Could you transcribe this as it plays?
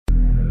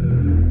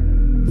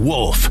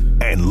Wolf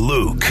and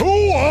Luke.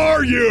 Who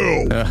are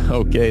you?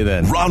 Okay,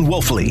 then. Ron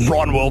Wolfley.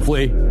 Ron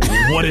Wolfley.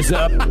 What is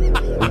up?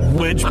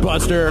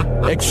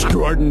 Witchbuster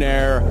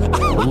extraordinaire.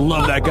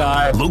 Love that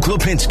guy. Luke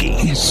Lipinski.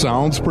 He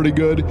sounds pretty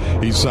good.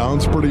 He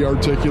sounds pretty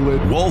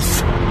articulate.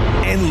 Wolf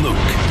and Luke.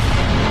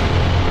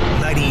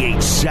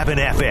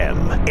 98.7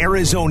 FM,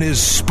 Arizona's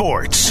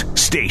sports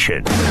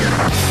station.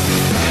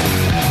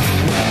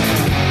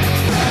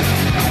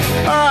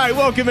 All right,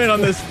 welcome in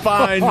on this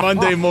fine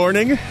Monday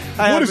morning.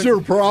 What is your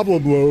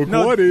problem, Luke?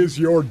 No, what is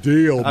your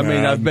deal, I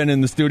mean, I've been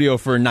in the studio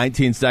for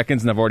 19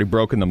 seconds, and I've already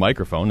broken the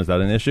microphone. Is that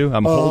an issue?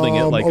 I'm holding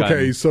it like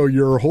okay, so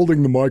you're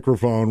holding the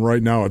microphone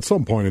right now. At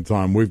some point in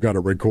time, we've got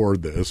to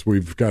record this.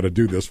 We've got to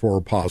do this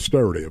for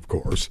posterity, of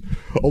course.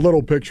 A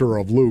little picture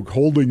of Luke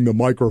holding the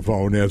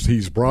microphone as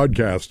he's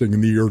broadcasting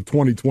in the year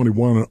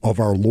 2021 of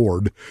our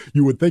Lord.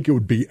 You would think it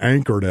would be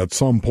anchored at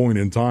some point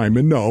in time,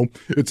 and no,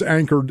 it's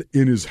anchored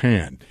in his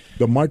hand.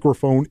 The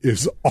microphone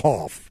is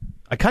off.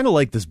 I kind of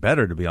like this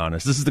better, to be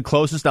honest. This is the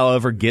closest I'll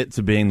ever get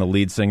to being the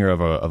lead singer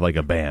of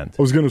a band.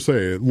 I was going to say,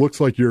 it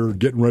looks like you're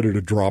getting ready to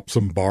drop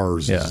some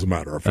bars, as a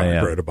matter of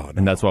fact, right about now.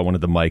 And that's why I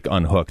wanted the mic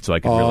unhooked, so I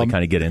could really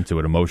kind of get into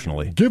it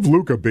emotionally. Give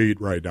Luke a beat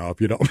right now,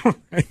 if you don't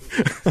mind.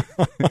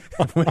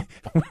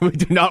 We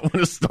do not want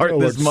to start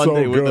this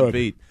Monday with a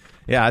beat.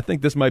 Yeah, I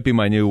think this might be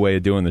my new way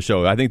of doing the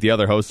show. I think the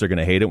other hosts are going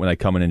to hate it when I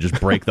come in and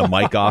just break the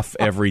mic off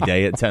every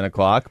day at 10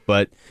 o'clock.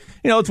 But,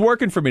 it's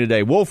working for me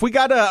today. Wolf, we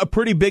got a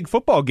pretty big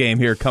football game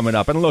here coming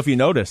up. I don't know if you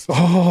noticed.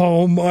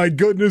 Oh, my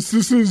goodness.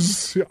 This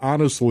is,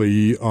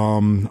 honestly,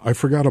 I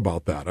forgot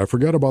about that. I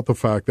forgot about the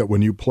fact that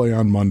when you play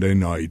on Monday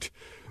night,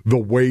 the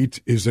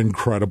wait is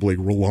incredibly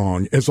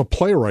long. As a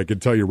player, I can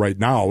tell you right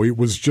now, it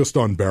was just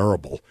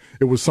unbearable.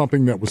 It was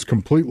something that was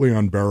completely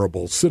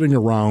unbearable, sitting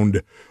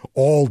around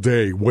all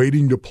day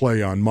waiting to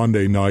play on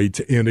Monday night.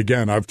 And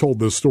again, I've told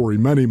this story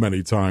many,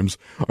 many times.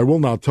 I will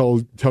not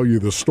tell you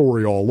the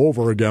story all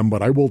over again,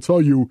 but I will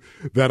tell you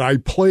that I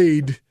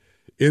played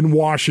in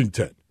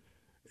Washington.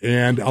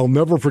 And I'll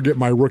never forget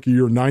my rookie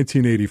year,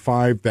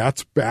 1985.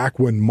 That's back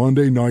when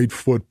Monday Night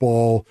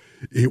Football,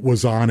 it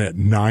was on at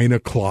 9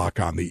 o'clock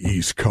on the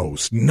East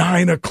Coast.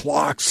 9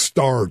 o'clock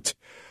start.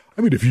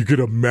 I mean, if you could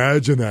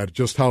imagine that,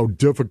 just how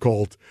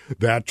difficult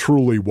that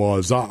truly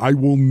was. I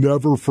will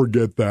never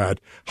forget that,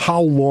 how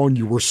long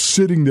you were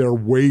sitting there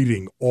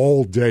waiting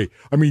all day.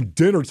 I mean,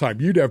 dinner time,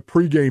 you'd have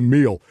pregame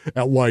meal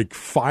at like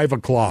 5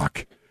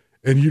 o'clock.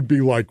 And you'd be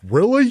like,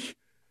 really?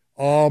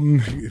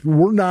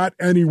 We're not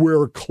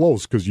anywhere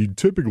close because you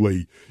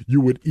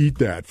would eat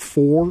that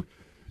 4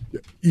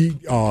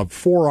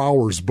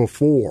 hours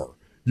before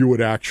you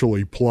would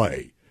actually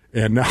play.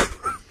 And now,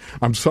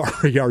 I'm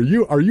sorry, are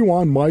you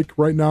on mic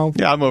right now?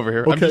 Yeah, I'm over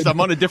here. Okay. I'm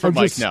on a different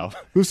mic now.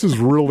 This is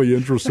really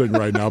interesting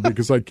right now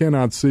because I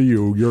cannot see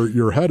you.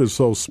 Your head is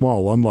so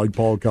small, unlike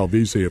Paul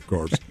Calvisi, of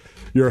course.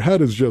 Your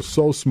head is just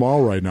so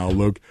small right now,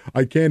 Luke.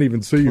 I can't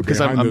even see you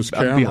behind this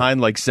camera. I'm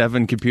behind like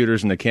 7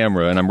 computers and the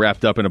camera, and I'm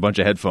wrapped up in a bunch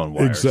of headphone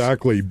wires.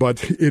 Exactly,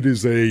 but it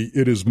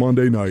is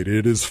Monday night.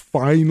 It is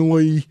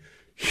finally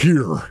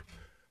here.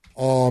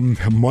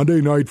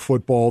 Monday Night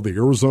Football, the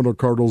Arizona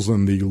Cardinals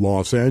and the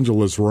Los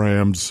Angeles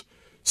Rams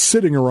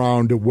sitting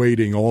around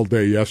waiting all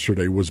day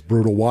yesterday was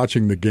brutal.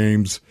 Watching the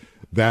games,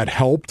 that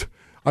helped,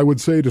 I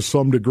would say, to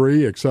some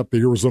degree, except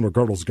the Arizona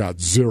Cardinals got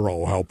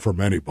zero help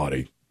from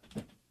anybody.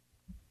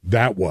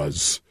 That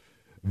was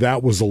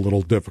a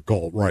little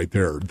difficult right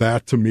there.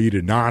 That, to me,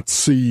 to not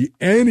see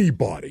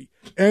anybody,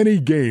 any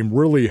game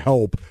really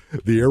help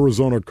the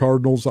Arizona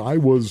Cardinals, I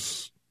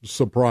was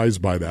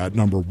surprised by that,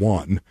 number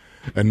one.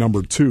 And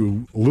number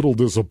two, a little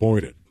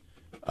disappointed.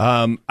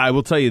 I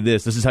will tell you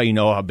this. This is how you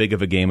know how big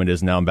of a game it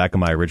is now. I'm back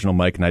on my original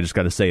mic, and I just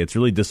got to say, it's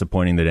really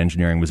disappointing that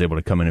engineering was able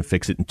to come in and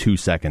fix it in 2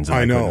 seconds. And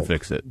I know. Couldn't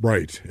fix it.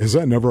 Right. Has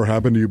that never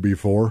happened to you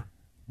before?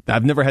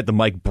 I've never had the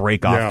mic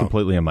break off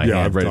completely in my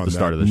hand right at the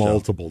start of the show.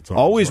 Multiple times.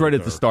 Always right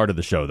at the start of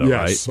the show, though,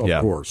 right? Yes, of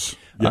course.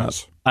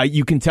 Yes.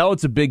 You can tell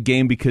it's a big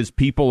game because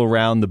people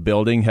around the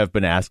building have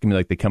been asking me,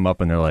 like, they come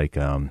up and they're like,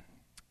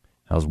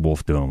 how's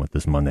Wolf doing with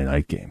this Monday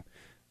night game?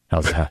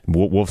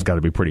 Wolf's got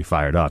to be pretty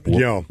fired up.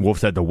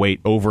 Wolf's had to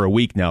wait over a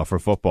week now for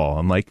football.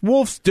 I'm like,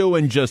 Wolf's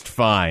doing just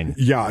fine.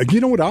 Yeah,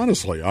 you know what?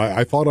 Honestly,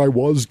 I thought I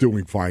was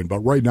doing fine, but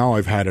right now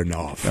I've had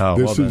enough.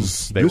 This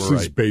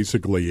is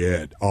basically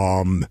it.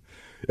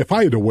 If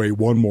I had to wait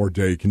one more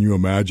day, can you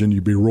imagine?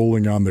 You'd be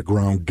rolling on the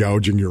ground,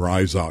 gouging your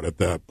eyes out at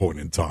that point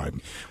in time.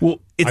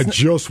 Well, I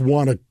just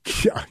want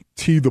to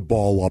tee the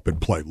ball up and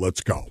play.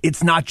 Let's go.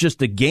 It's not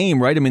just a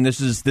game, right? I mean, this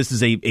is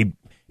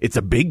it's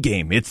a big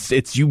game.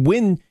 It's you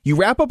win. You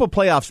wrap up a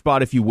playoff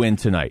spot if you win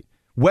tonight.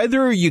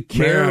 Whether you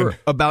care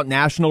about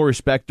national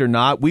respect or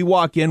not, we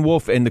walk in,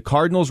 Wolf, and the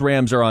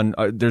Cardinals-Rams are on.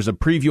 There's a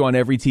preview on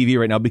every TV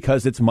right now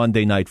because it's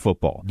Monday Night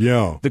Football.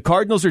 Yeah, the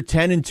Cardinals are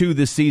 10-2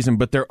 this season,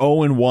 but they're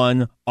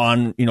 0-1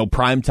 on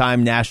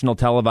primetime national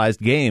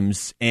televised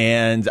games.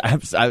 And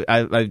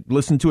I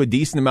listened to a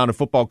decent amount of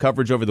football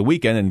coverage over the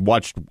weekend and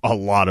watched a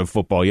lot of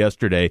football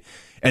yesterday.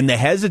 And the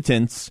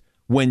hesitance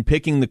when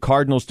picking the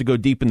Cardinals to go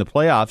deep in the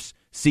playoffs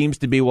seems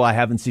to be, well, I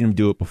haven't seen them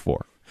do it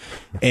before.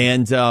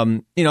 And,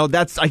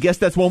 I guess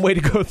that's one way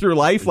to go through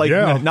life,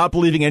 not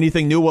believing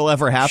anything new will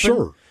ever happen.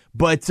 Sure.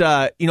 But,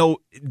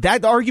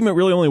 that argument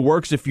really only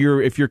works if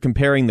you're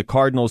comparing the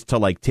Cardinals to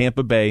like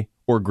Tampa Bay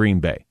or Green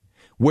Bay.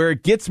 Where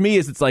it gets me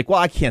is it's like, well,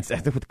 I can't say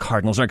the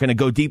Cardinals aren't going to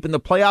go deep in the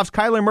playoffs.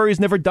 Kyler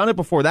Murray's never done it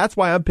before. That's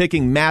why I'm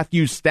picking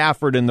Matthew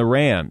Stafford and the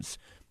Rams.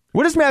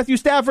 What has Matthew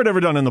Stafford ever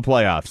done in the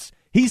playoffs?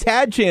 He's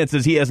had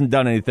chances. He hasn't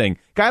done anything.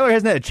 Kyler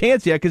hasn't had a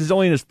chance yet because he's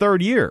only in his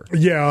third year.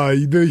 Yeah,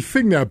 the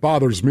thing that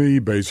bothers me,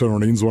 base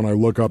earnings, when I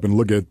look up and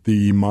look at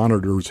the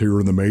monitors here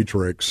in the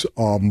Matrix,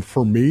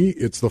 for me,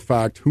 it's the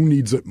fact who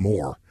needs it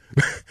more.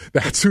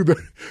 That's who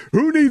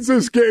needs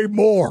this game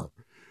more.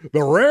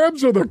 The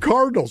Rams or the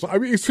Cardinals? I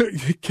mean,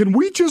 can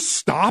we just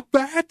stop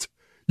that?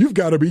 You've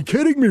got to be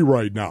kidding me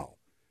right now.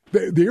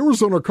 The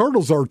Arizona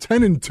Cardinals are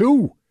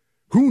 10-2.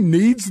 Who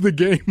needs the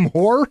game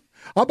more?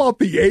 How about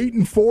the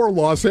 8-4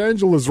 Los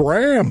Angeles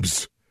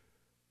Rams?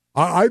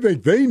 I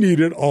think they need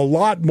it a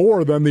lot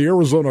more than the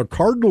Arizona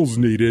Cardinals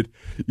needed.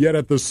 Yet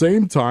at the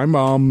same time,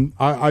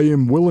 I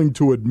am willing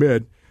to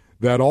admit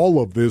that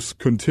all of this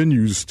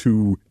continues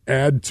to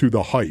add to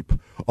the hype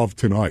of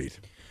tonight.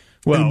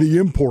 Well, and the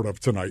import of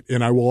tonight.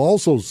 And I will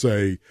also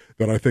say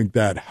that I think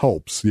that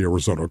helps the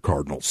Arizona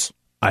Cardinals.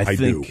 I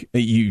think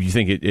you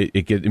think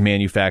it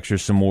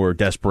manufactures some more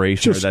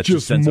desperation, or that's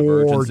just sense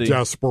more of urgency?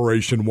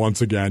 Desperation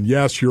once again.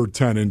 Yes, you're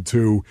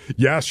 10-2.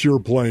 Yes, you're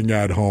playing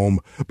at home.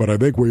 But I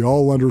think we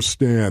all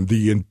understand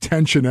the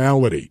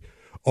intentionality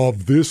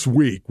of this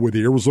week with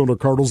the Arizona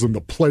Cardinals and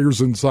the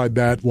players inside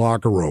that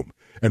locker room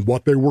and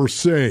what they were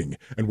saying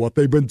and what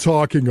they've been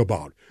talking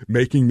about,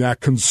 making that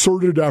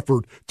concerted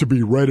effort to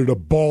be ready to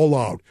ball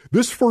out.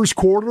 This first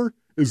quarter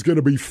is going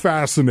to be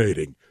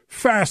fascinating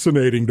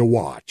to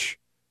watch,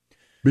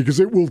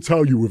 because it will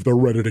tell you if they're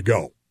ready to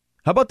go.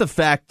 How about the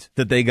fact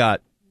that they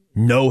got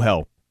no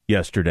help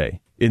yesterday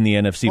in the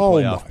NFC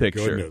playoff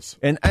picture? Goodness.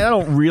 And I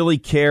don't really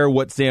care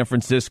what San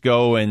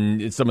Francisco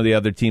and some of the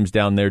other teams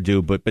down there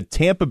do, but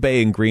Tampa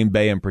Bay and Green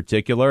Bay in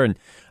particular. And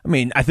I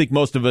mean, I think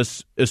most of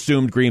us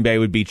assumed Green Bay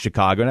would beat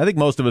Chicago, and I think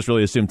most of us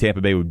really assumed Tampa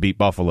Bay would beat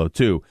Buffalo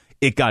too.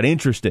 It got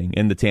interesting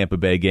in the Tampa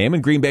Bay game,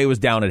 and Green Bay was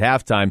down at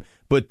halftime,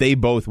 but they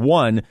both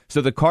won. So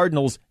the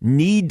Cardinals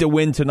need to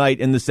win tonight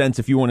in the sense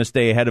if you want to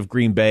stay ahead of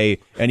Green Bay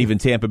and even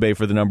Tampa Bay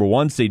for the number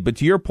one seed. But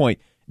to your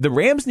point, the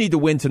Rams need to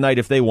win tonight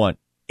if they want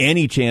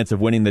any chance of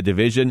winning the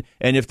division.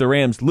 And if the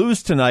Rams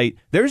lose tonight,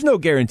 there's no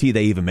guarantee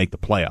they even make the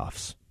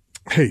playoffs.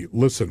 Hey,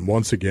 listen,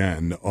 once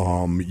again,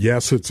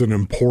 yes, it's an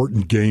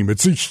important game.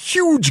 It's a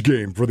huge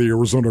game for the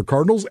Arizona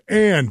Cardinals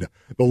and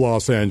the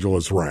Los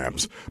Angeles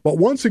Rams. But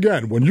once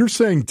again, when you're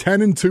saying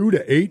 10-2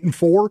 to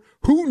 8-4,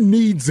 who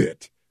needs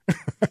it?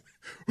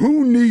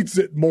 Who needs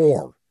it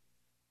more?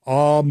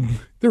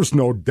 There's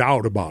no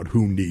doubt about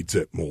who needs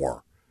it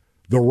more.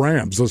 The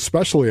Rams,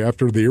 especially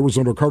after the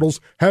Arizona Cardinals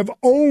have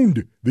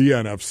owned the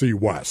NFC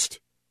West.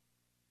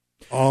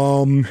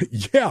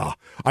 Yeah,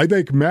 I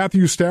think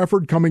Matthew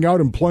Stafford coming out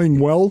and playing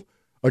well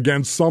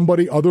against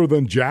somebody other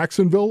than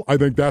Jacksonville, I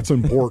think that's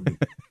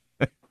important.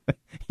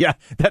 Yeah,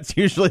 that's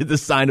usually the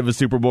sign of a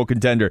Super Bowl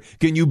contender.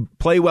 Can you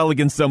play well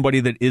against somebody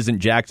that isn't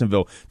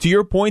Jacksonville? To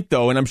your point,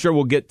 though, and I'm sure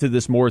we'll get to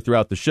this more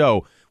throughout the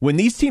show, when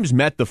these teams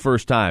met the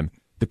first time,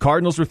 the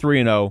Cardinals were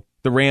 3-0,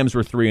 the Rams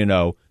were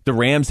 3-0. The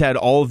Rams had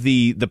all of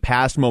the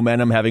past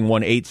momentum, having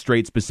won 8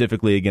 straight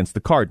specifically against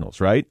the Cardinals,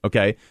 right?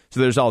 Okay,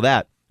 so there's all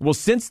that. Well,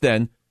 since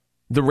then,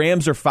 the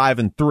Rams are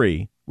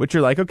 5-3, which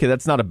you're like, okay,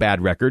 that's not a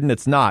bad record, and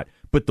it's not.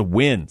 But the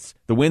wins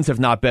have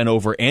not been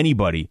over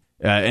anybody.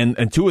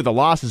 And 2 of the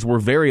losses were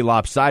very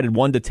lopsided.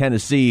 One to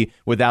Tennessee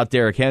without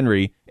Derrick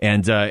Henry,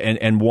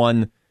 and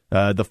one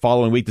the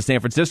following week to San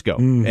Francisco.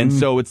 Mm-hmm. And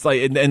so it's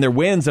like, and their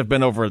wins have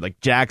been over like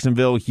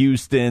Jacksonville,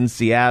 Houston,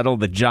 Seattle,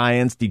 the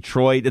Giants,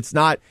 Detroit. It's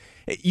not.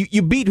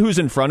 You beat who's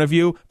in front of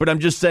you, but I'm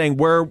just saying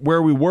where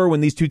we were when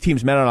these two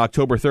teams met on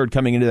October 3rd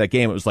coming into that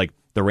game, it was like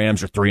the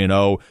Rams are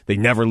 3-0. They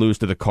never lose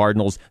to the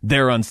Cardinals.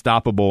 They're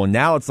unstoppable. And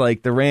now it's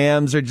like the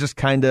Rams are just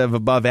kind of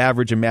above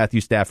average and Matthew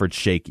Stafford's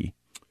shaky.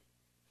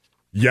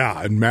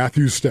 Yeah, and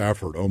Matthew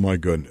Stafford, oh my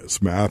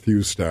goodness,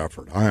 Matthew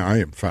Stafford. I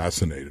am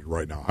fascinated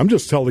right now. I'm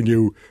just telling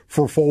you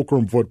for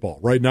Fulcrum football.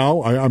 Right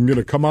now, I'm going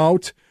to come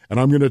out and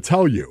I'm going to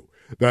tell you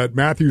that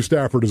Matthew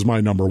Stafford is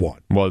my number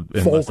one. Well,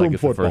 Fulcrum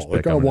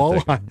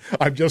football.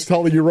 I'm just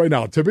telling you right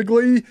now,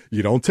 typically,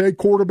 you don't take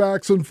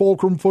quarterbacks in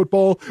Fulcrum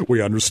football.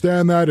 We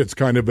understand that. It's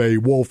kind of a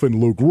Wolf and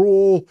Luke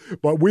rule,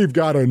 but we've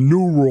got a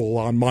new rule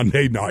on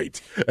Monday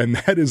night, and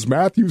that is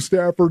Matthew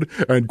Stafford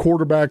and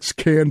quarterbacks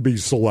can be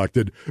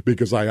selected,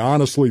 because I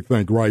honestly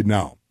think right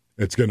now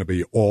it's going to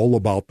be all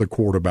about the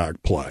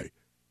quarterback play.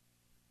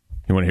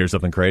 You want to hear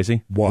something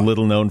crazy? What?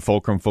 Little-known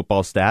Fulcrum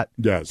football stat.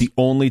 Yes. The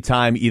only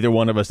time either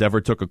one of us ever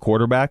took a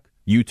quarterback,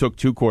 you took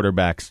 2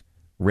 quarterbacks,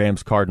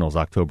 Rams-Cardinals,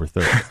 October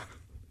 3rd.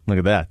 Look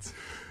at that.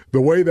 The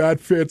way that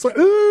fits, like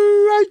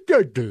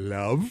a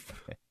glove.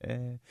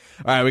 All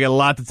right, we got a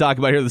lot to talk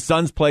about here. The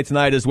Suns play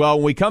tonight as well.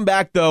 When we come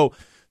back, though,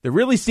 there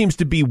really seems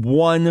to be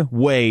one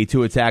way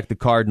to attack the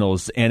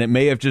Cardinals, and it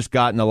may have just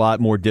gotten a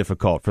lot more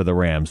difficult for the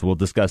Rams. We'll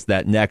discuss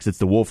that next. It's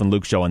the Wolf and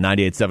Luke Show on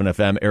 98.7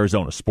 FM,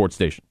 Arizona Sports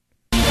Station.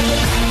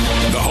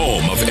 The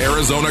home of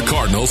Arizona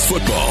Cardinals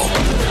football.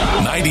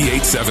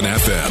 98.7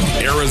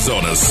 FM,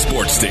 Arizona's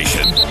sports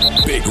station.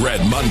 Big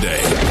Red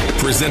Monday,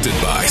 presented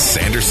by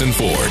Sanderson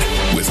Ford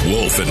with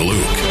Wolf and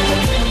Luke.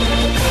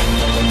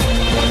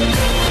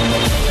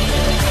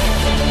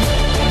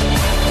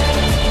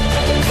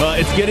 Well,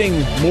 it's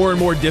getting more and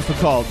more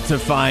difficult to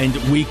find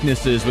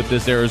weaknesses with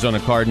this Arizona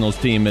Cardinals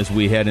team as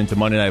we head into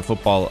Monday Night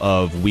Football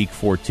of Week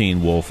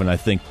 14, Wolf. And I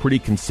think pretty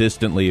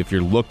consistently, if you're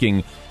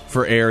looking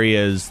for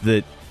areas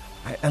that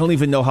I don't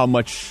even know how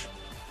much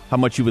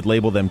you would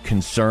label them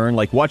concern.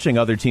 Like watching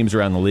other teams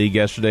around the league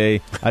yesterday,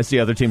 I see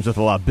other teams with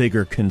a lot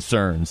bigger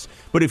concerns.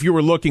 But if you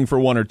were looking for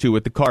one or two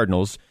with the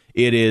Cardinals,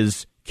 it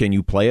is, can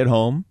you play at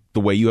home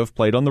the way you have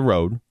played on the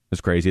road,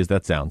 as crazy as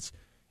that sounds,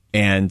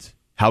 and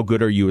how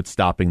good are you at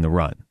stopping the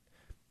run?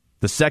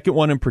 The second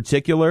one in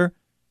particular,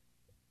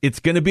 it's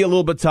going to be a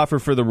little bit tougher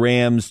for the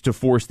Rams to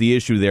force the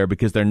issue there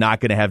because they're not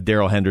going to have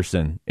Darrell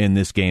Henderson in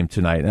this game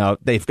tonight. Now,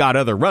 they've got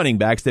other running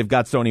backs. They've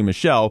got Sony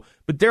Michel,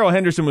 but Darrell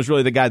Henderson was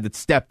really the guy that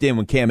stepped in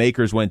when Cam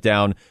Akers went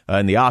down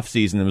in the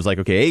offseason and was like,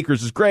 okay,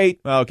 Akers is great.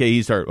 Okay,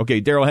 he's hurt.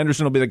 Okay, Darrell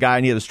Henderson will be the guy,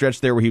 and he had a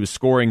stretch there where he was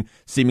scoring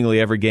seemingly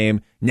every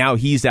game. Now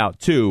he's out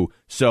too,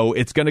 so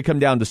it's going to come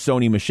down to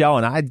Sony Michel,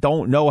 and I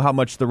don't know how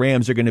much the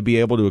Rams are going to be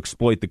able to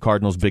exploit the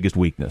Cardinals' biggest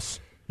weakness.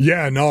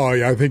 Yeah, no,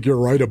 I think you're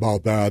right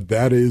about that.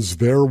 That is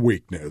their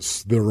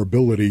weakness, their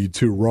ability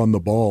to run the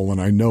ball. And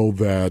I know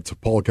that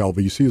Paul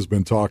Calvisi has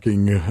been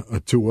talking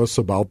to us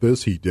about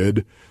this. He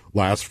did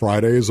last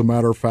Friday, as a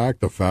matter of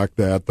fact, the fact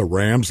that the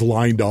Rams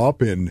lined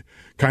up and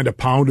kind of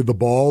pounded the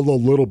ball a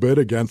little bit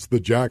against the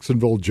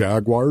Jacksonville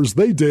Jaguars.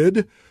 They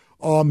did.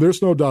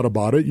 There's no doubt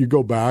about it. You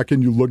go back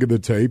and you look at the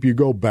tape. You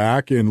go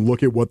back and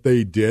look at what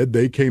they did.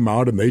 They came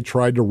out and they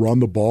tried to run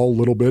the ball a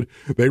little bit.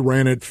 They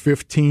ran it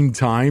 15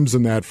 times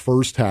in that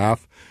first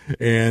half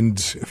and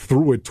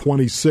threw it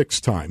 26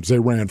 times. They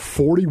ran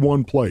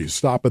 41 plays.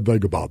 Stop and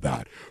think about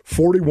that.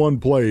 41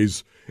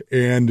 plays,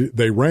 and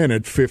they ran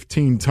it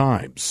 15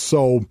 times.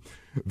 So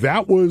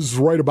that was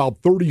right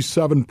about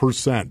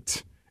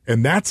 37%.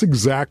 And that's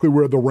exactly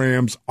where the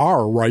Rams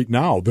are right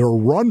now. Their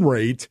run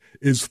rate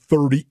is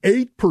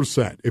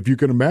 38%, if you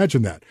can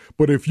imagine that.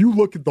 But if you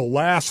look at the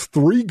last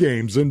three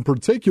games in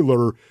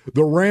particular,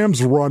 the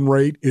Rams' run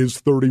rate is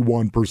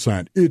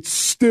 31%. It's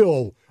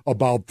still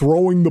about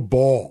throwing the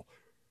ball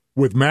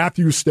with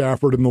Matthew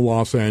Stafford and the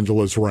Los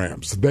Angeles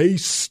Rams. They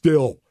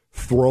still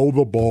throw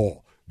the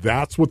ball.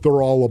 That's what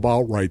they're all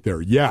about right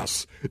there.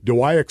 Yes.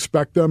 Do I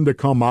expect them to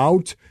come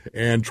out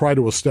and try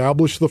to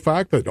establish the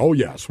fact that, oh,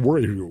 yes,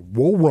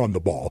 we'll run the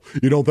ball?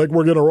 You don't think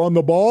we're going to run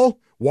the ball?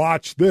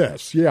 Watch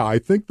this. Yeah, I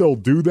think they'll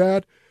do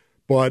that.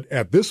 But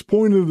at this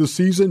point of the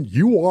season,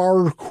 you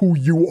are who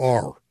you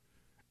are.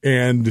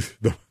 And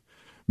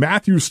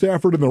Matthew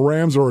Stafford and the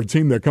Rams are a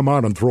team that come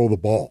out and throw the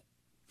ball.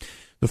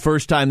 The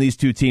first time these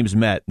two teams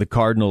met, the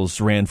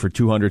Cardinals ran for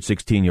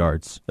 216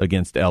 yards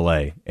against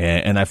L.A.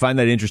 And I find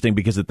that interesting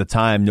because at the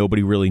time,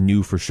 nobody really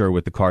knew for sure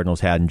what the Cardinals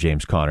had in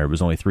James Conner. It was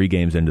only 3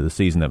 games into the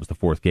season. That was the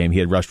 4th game. He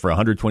had rushed for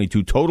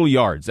 122 total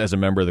yards as a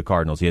member of the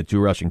Cardinals. He had 2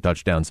 rushing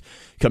touchdowns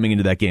coming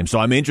into that game. So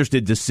I'm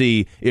interested to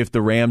see if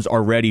the Rams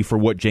are ready for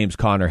what James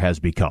Conner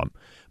has become.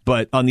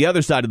 But on the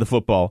other side of the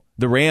football,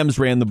 the Rams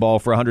ran the ball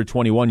for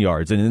 121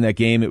 yards. And in that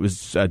game, it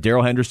was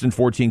Darrell Henderson,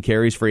 14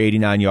 carries for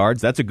 89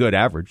 yards. That's a good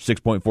average,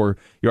 6.4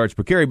 yards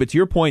per carry. But to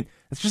your point,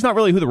 that's just not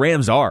really who the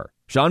Rams are.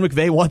 Sean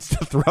McVay wants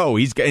to throw.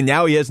 And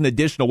now he has an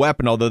additional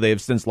weapon, although they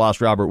have since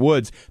lost Robert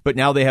Woods. But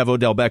now they have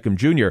Odell Beckham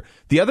Jr.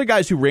 The other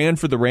guys who ran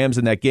for the Rams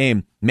in that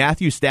game,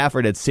 Matthew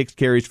Stafford had 6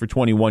 carries for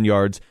 21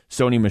 yards.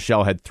 Sony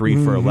Michel had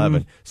 3 for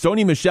 11.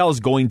 Sony Michel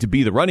is going to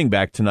be the running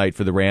back tonight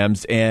for the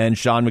Rams, and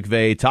Sean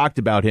McVay talked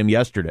about him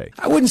yesterday.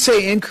 I wouldn't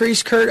say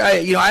increase, Kurt. I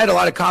had a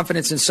lot of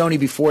confidence in Sony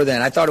before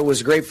then. I thought it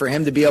was great for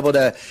him to be able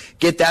to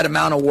get that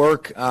amount of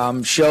work,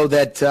 show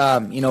that,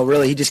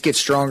 really he just gets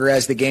stronger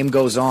as the game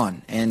goes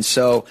on. And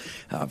so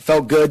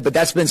felt good, but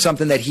that's been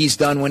something that he's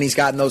done when he's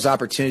gotten those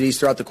opportunities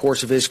throughout the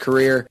course of his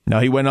career. Now,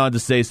 he went on to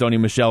say Sony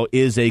Michel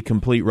is a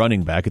complete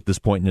running back at this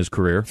point in his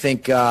career. I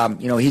think,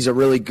 he's a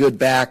really good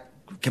back,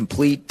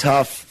 complete,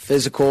 tough,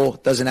 physical,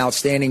 does an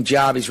outstanding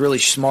job. He's really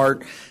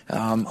smart,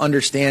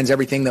 understands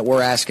everything that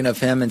we're asking of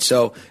him, and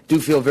so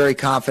do feel very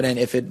confident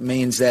if it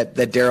means that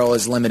Darrell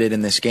is limited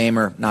in this game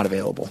or not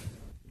available.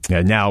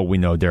 Yeah, now we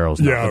know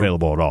Darrell's not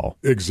available at all.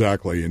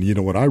 Exactly. And you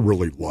know what? I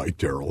really like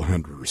Darrell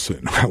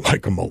Henderson. I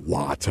like him a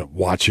lot to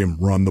watch him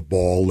run the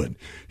ball. And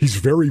he's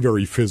very,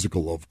 very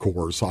physical, of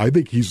course. I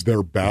think he's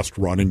their best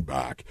running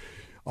back.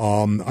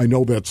 I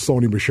know that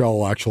Sony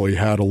Michel actually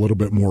had a little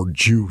bit more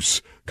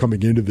juice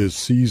coming into this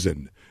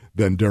season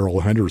than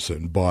Darrell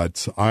Henderson,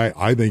 but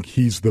I think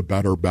he's the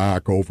better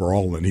back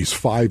overall, and he's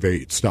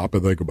 5'8". Stop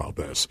and think about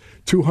this.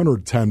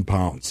 210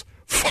 pounds.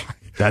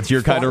 That's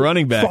your kind of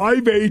running back.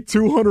 5'8",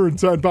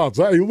 210 pounds.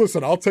 Hey,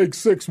 listen, I'll take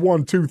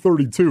 6'1",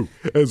 232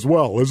 as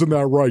well. Isn't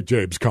that right,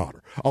 James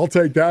Conner? I'll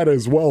take that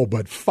as well.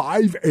 But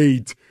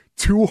 5'8",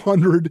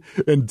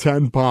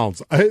 210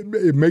 pounds.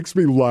 It makes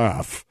me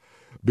laugh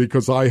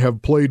because I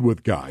have played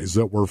with guys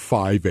that were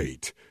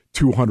 5'8",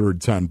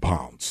 210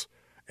 pounds.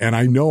 And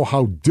I know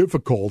how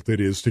difficult it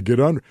is to get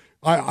under.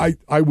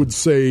 I would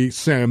say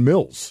Sam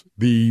Mills,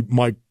 the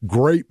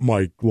great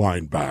Mike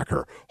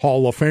linebacker,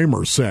 Hall of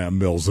Famer Sam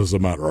Mills, as a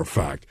matter of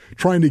fact.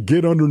 Trying to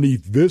get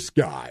underneath this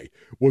guy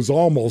was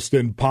almost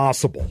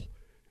impossible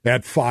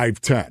at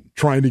 5'10".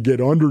 Trying to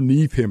get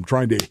underneath him,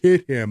 trying to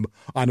hit him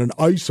on an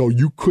ISO,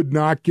 you could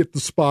not get the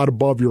spot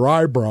above your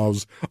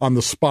eyebrows on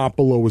the spot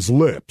below his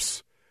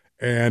lips.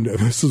 And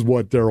this is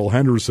what Darrell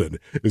Henderson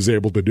is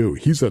able to do.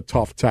 He's a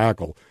tough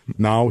tackle.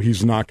 Now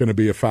he's not going to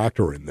be a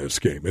factor in this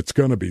game. It's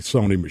going to be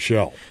Sony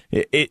Michel.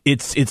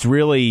 It's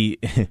really,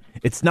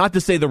 it's not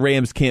to say the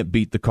Rams can't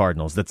beat the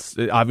Cardinals. That's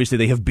obviously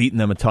they have beaten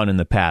them a ton in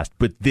the past.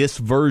 But this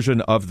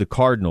version of the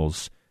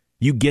Cardinals,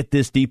 you get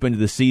this deep into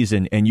the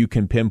season and you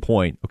can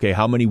pinpoint, okay,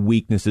 how many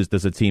weaknesses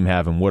does a team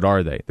have and what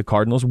are they? The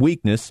Cardinals'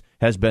 weakness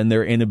has been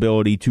their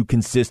inability to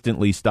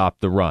consistently stop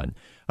the run.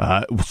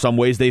 Some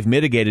ways they've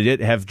mitigated it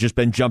have just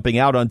been jumping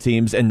out on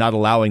teams and not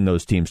allowing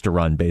those teams to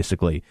run,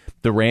 basically.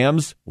 The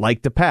Rams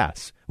like to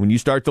pass. When you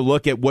start to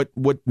look at what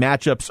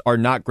matchups are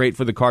not great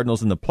for the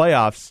Cardinals in the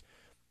playoffs,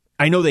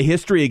 I know the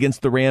history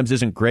against the Rams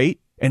isn't great.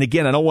 And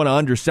again, I don't want to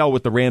undersell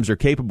what the Rams are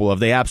capable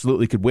of. They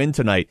absolutely could win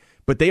tonight.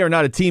 But they are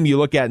not a team you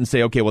look at and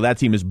say, okay, well, that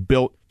team is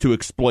built to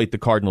exploit the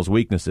Cardinals'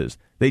 weaknesses.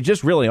 They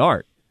just really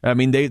aren't. I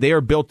mean, they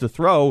are built to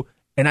throw.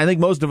 And I think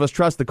most of us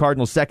trust the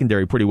Cardinals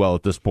secondary pretty well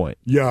at this point.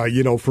 Yeah,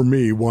 for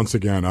me, once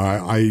again,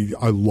 I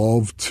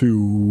love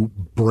to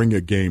bring a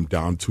game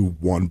down to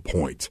 1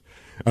 point.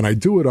 And I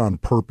do it on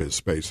purpose,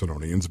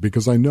 Basinonians,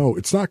 because I know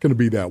it's not going to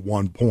be that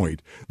 1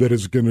 point that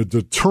is going to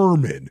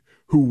determine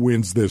who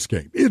wins this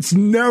game. It's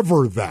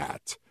never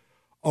that.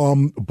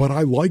 But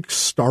I like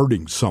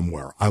starting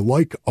somewhere. I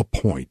like a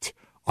point.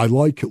 I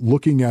like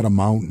looking at a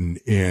mountain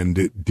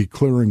and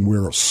declaring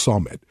where a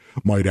summit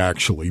might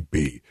actually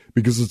be,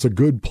 because it's a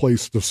good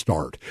place to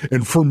start.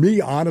 And for me,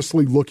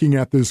 honestly, looking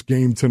at this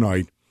game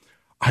tonight,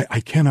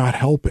 I cannot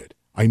help it.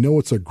 I know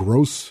it's a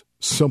gross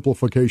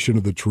simplification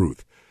of the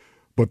truth,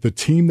 but the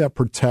team that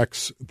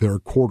protects their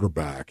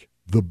quarterback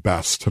the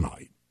best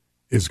tonight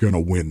is going to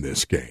win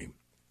this game.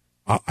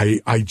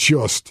 I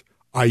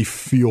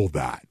feel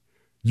that.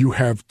 You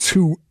have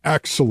two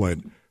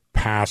excellent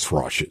pass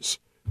rushes,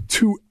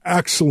 two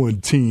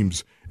excellent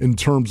teams in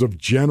terms of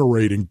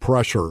generating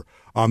pressure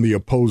on the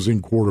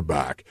opposing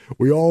quarterback.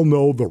 We all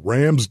know the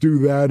Rams do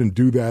that and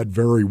do that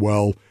very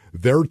well.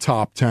 They're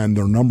top 10.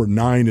 They're number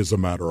 9, as a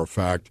matter of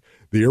fact.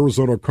 The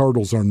Arizona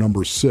Cardinals are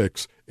number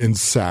 6 in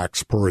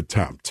sacks per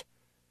attempt.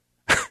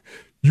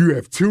 You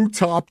have two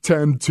top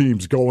 10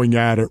 teams going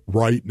at it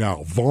right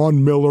now.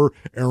 Von Miller,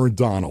 Aaron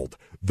Donald.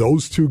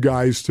 Those two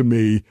guys, to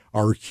me,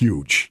 are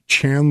huge.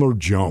 Chandler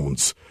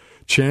Jones,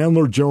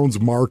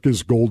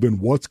 Marcus Golden.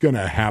 What's going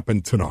to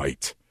happen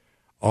tonight?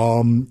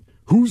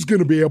 Who's going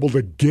to be able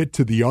to get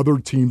to the other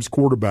team's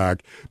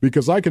quarterback?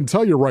 Because I can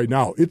tell you right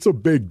now, it's a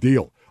big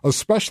deal,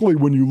 especially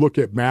when you look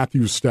at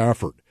Matthew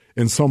Stafford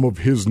and some of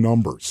his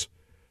numbers.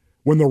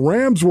 When the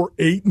Rams were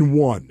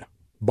 8-1,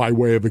 by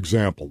way of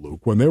example,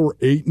 Luke, when they were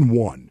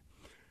 8-1,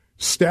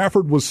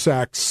 Stafford was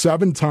sacked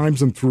 7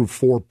 times and threw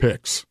 4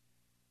 picks.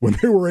 When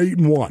they were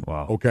 8-1,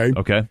 wow. Okay,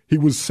 he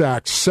was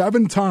sacked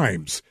 7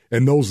 times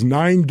in those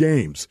 9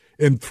 games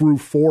and threw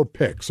 4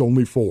 picks,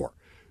 only 4.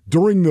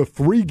 During the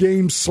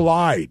 3-game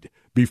slide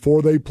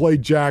before they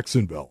played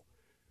Jacksonville,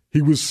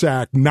 he was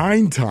sacked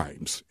 9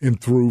 times and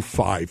threw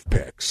 5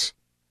 picks.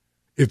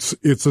 It's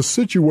a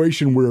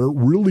situation where it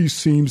really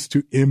seems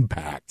to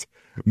impact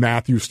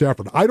Matthew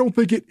Stafford. I don't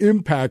think it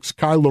impacts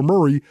Kyler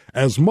Murray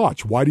as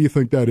much. Why do you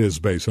think that is,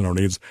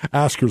 Basinonians?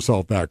 Ask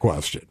yourself that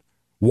question.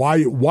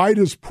 Why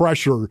does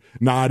pressure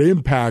not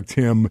impact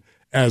him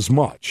as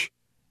much?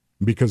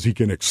 Because he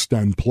can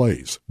extend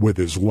plays with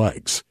his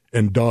legs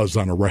and does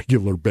on a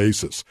regular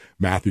basis.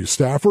 Matthew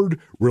Stafford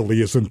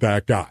really isn't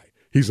that guy.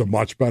 He's a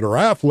much better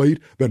athlete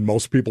than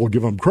most people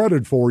give him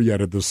credit for,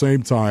 yet at the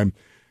same time,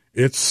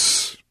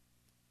 it's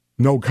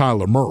no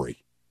Kyler Murray.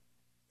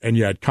 And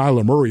yet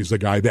Kyler Murray is a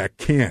guy that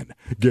can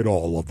get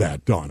all of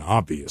that done,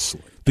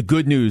 obviously. The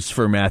good news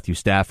for Matthew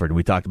Stafford, and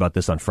we talked about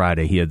this on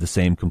Friday, he had the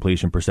same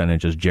completion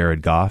percentage as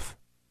Jared Goff.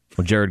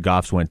 Well, Jared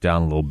Goff's went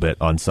down a little bit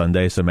on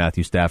Sunday, so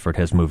Matthew Stafford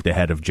has moved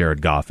ahead of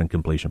Jared Goff in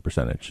completion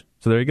percentage.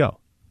 So there you go.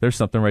 There's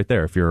something right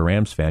there. If you're a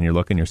Rams fan,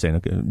 you're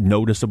saying a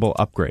noticeable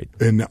upgrade.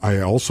 And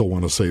I also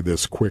want to say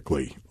this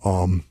quickly.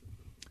 The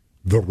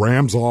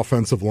Rams'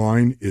 offensive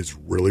line is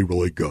really,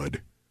 really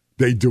good.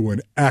 They do an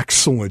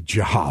excellent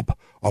job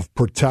of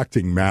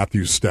protecting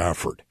Matthew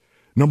Stafford.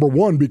 Number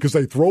one, because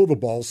they throw the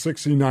ball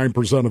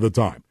 69% of the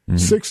time.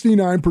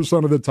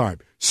 69% of the time.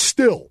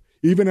 Still,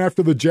 even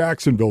after the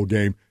Jacksonville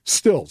game,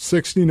 still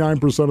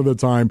 69% of the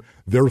time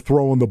they're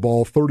throwing the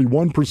ball.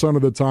 31%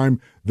 of the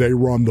time they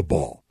run the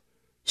ball.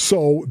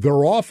 So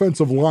their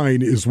offensive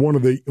line is one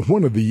of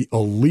the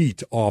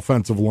elite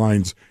offensive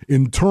lines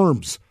in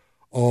terms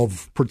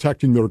of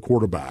protecting their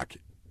quarterback.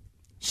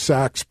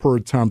 sacks per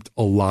attempt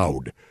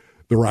allowed.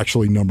 They're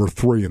actually number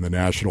 3 in the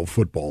National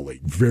Football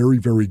League. Very,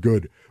 very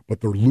good.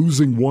 But they're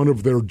losing one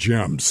of their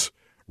gems,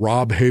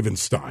 Rob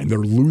Havenstein. They're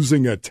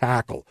losing a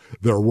tackle,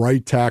 their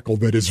right tackle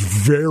that is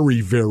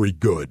very, very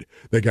good.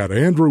 They got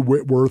Andrew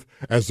Whitworth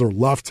as their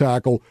left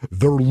tackle.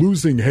 They're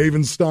losing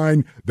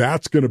Havenstein.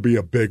 That's going to be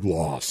a big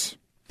loss.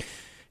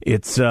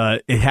 It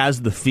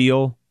has the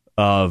feel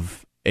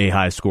of a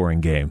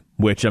high-scoring game,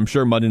 which I'm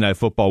sure Monday Night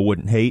Football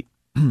wouldn't hate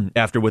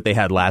after what they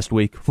had last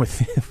week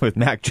with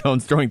Mac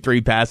Jones throwing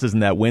 3 passes in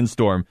that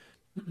windstorm.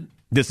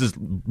 This is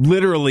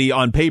literally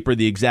on paper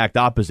the exact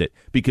opposite,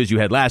 because you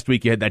had last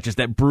week, you had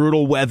that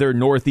brutal weather,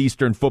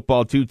 Northeastern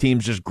football, 2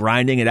 teams just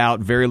grinding it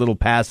out, very little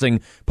passing,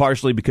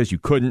 partially because you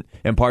couldn't,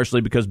 and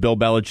partially because Bill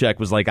Belichick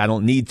was like, I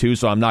don't need to,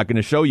 so I'm not going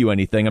to show you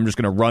anything. I'm just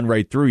going to run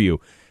right through you.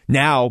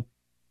 Now,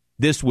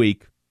 this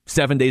week,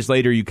 7 days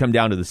later, you come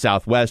down to the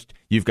Southwest.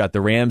 You've got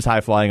the Rams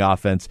high-flying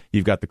offense.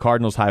 You've got the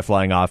Cardinals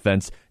high-flying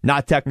offense.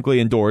 Not technically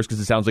indoors because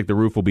it sounds like the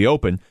roof will be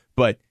open,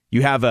 but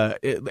you have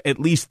at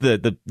least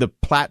the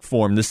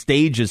platform, the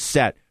stage is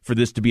set for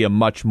this to be a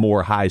much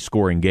more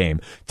high-scoring game.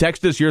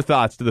 Text us your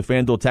thoughts to the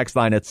FanDuel text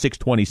line at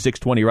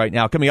 620 right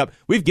now. Coming up,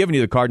 we've given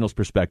you the Cardinals'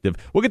 perspective.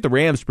 We'll get the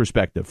Rams'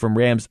 perspective from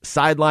Rams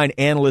sideline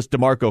analyst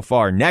DeMarco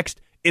Farr.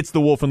 Next, it's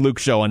the Wolf and Luke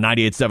Show on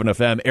 98.7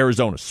 FM,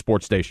 Arizona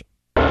Sports Station.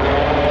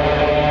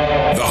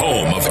 The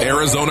home of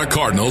Arizona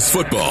Cardinals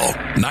football.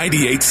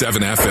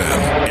 98.7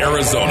 FM,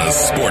 Arizona's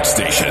sports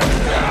station.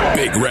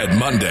 Big Red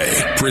Monday,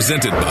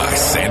 presented by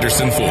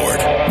Sanderson Ford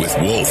with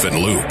Wolf and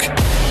Luke.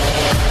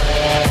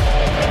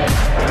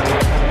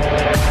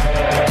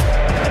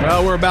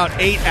 Well, we're about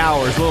 8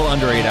 hours, a little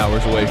under 8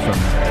 hours away from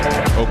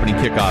opening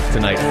kickoff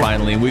tonight,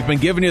 finally. And we've been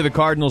giving you the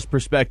Cardinals'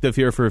 perspective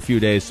here for a few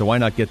days, so why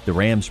not get the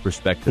Rams'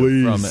 perspective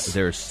from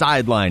their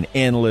sideline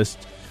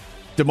analyst,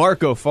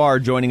 DeMarco Farr,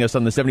 joining us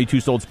on the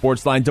 72 Sold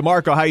Sports Line.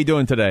 DeMarco, how you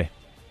doing today?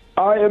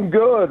 I am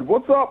good.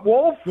 What's up,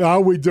 Wolf?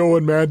 How we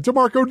doing, man?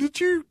 DeMarco,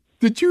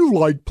 did you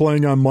like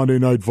playing on Monday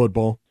Night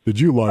Football? Did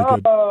you like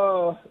it?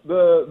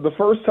 The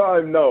first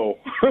time, no.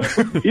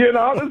 Being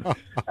honest,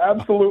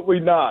 absolutely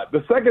not.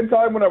 The second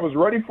time when I was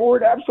ready for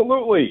it,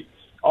 absolutely.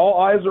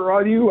 All eyes are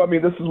on you. I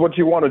mean, this is what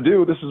you want to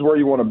do. This is where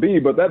you want to be.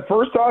 But that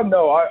first time,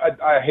 no,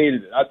 I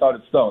hated it. I thought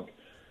it stunk.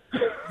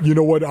 You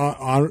know what?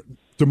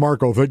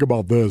 DeMarco, think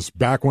about this.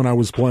 Back when I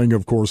was playing,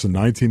 of course, in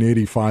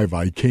 1985,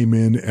 I came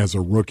in as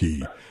a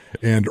rookie.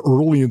 And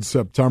early in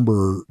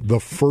September, the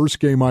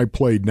first game I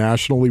played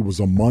nationally was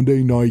a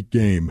Monday night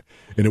game,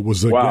 and it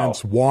was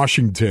against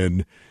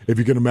Washington. If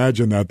you can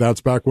imagine that,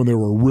 that's back when they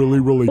were really,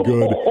 really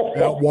good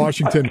at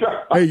Washington.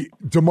 Hey,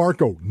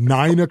 DeMarco,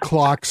 9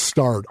 o'clock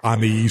start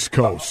on the East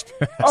Coast.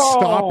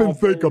 Stop and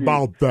think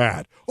about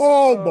that.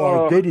 Oh,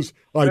 my goodness.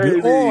 I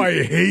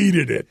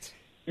hated it.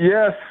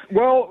 Yes.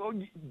 Well,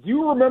 do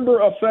you remember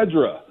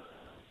ephedra?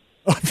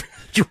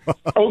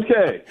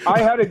 Okay, I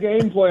had a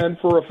game plan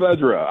for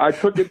ephedra. I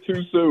took it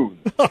too soon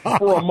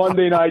for a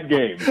Monday night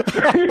game.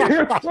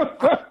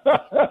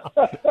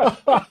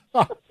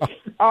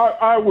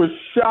 I was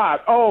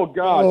shot. Oh,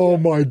 God. Oh,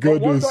 my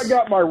goodness. Once I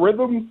got my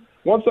rhythm,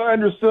 once I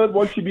understood,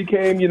 once you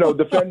became,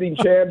 defending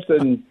champs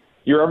and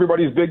you're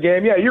everybody's big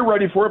game, you're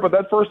ready for it. But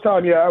that first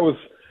time, I was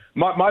 –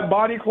 my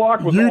body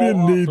clock was You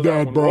didn't need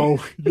that, bro.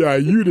 Yeah,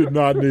 you did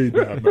not need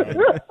that,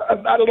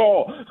 man. Not at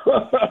all.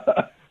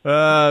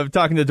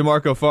 Talking to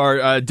DeMarco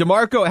Farr.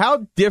 DeMarco,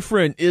 how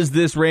different is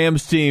this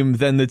Rams team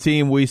than the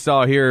team we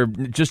saw here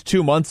just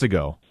 2 months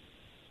ago?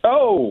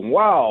 Oh,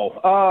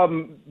 wow.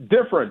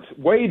 Different.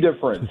 Way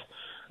different.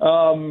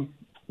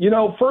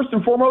 First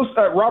and foremost,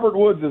 Robert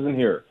Woods isn't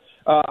here.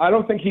 I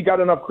don't think he got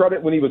enough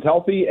credit when he was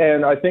healthy,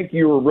 and I think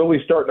you were really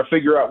starting to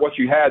figure out what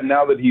you had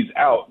now that he's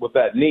out with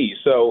that knee.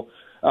 So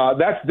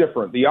that's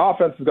different. The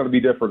offense is going to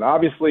be different.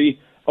 Obviously,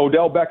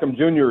 Odell Beckham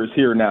Jr. is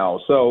here now,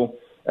 so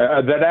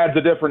that adds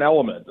a different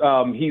element.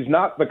 He's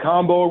not the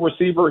combo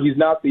receiver. He's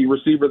not the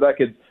receiver that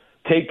could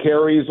take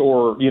carries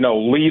or,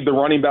 lead the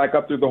running back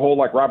up through the hole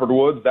like Robert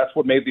Woods. That's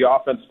what made the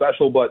offense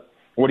special. But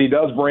what he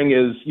does bring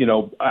is,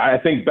 I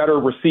think better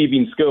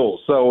receiving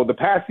skills. So the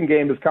passing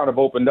game has kind of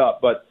opened up.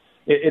 But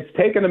it's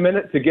taken a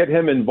minute to get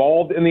him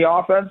involved in the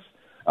offense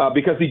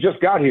because he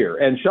just got here.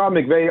 And Sean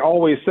McVay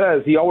always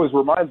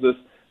reminds us,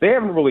 they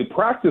haven't really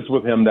practiced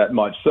with him that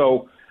much.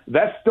 So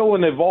that's still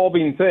an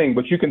evolving thing,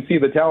 but you can see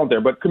the talent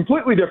there. But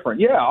completely different.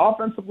 Yeah,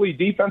 offensively,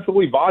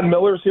 defensively, Von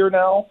Miller's here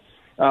now.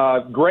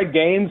 Greg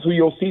Gaines, who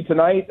you'll see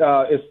tonight,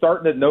 is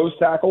starting at nose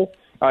tackle.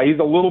 He's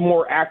a little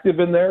more active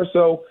in there.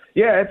 So,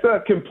 it's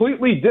a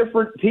completely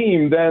different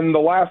team than the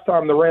last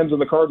time the Rams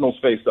and the Cardinals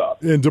faced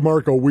up. And,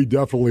 DeMarco, we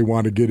definitely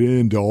want to get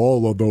into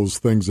all of those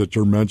things that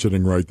you're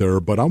mentioning right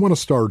there, but I want to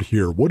start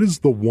here. What is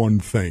the one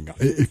thing,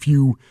 if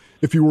you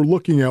were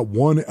looking at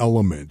one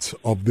element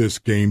of this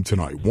game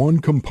tonight, one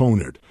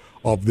component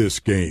of this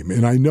game,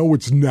 and I know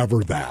it's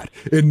never that.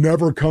 It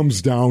never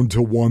comes down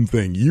to one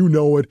thing. You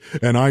know it,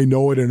 and I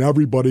know it, and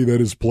everybody that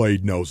has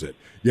played knows it.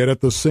 Yet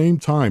at the same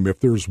time, if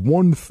there's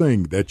one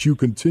thing that you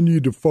continue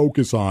to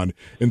focus on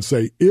and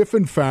say, if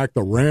in fact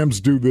the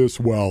Rams do this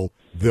well,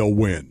 they'll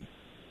win.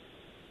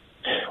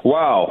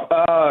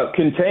 Wow.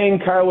 Contain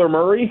Kyler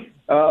Murray.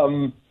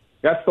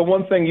 That's the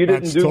one thing you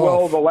didn't do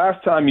well the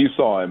last time you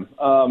saw him.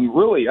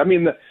 Really, I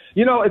mean,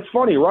 it's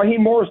funny.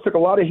 Raheem Morris took a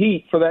lot of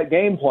heat for that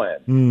game plan.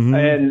 Mm-hmm.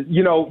 And,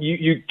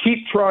 you keep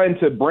trying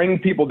to bring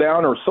people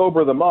down or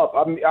sober them up.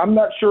 I'm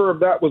not sure if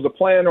that was a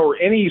plan or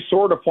any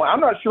sort of plan.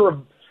 I'm not sure if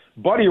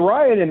Buddy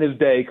Ryan in his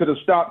day could have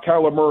stopped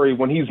Kyler Murray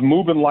when he's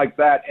moving like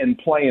that and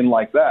playing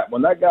like that.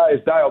 When that guy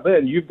is dialed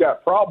in, you've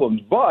got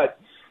problems. But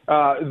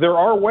there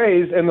are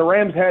ways, and the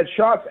Rams had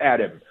shots at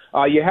him.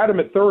 You had him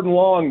at 3rd and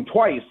long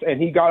twice,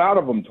 and he got out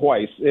of them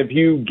twice. If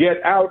you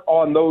get out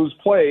on those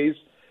plays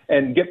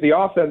and get the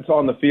offense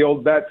on the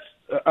field, that's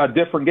a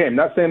different game.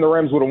 Not saying the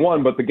Rams would have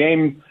won, but the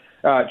game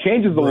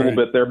changes a little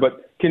bit there.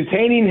 But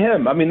containing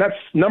him, that's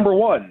number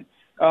one.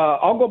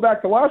 I'll go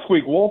back to last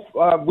week, Wolf.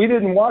 We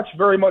didn't watch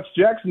very much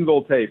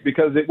Jacksonville tape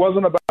because it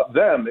wasn't about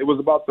them. It was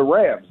about the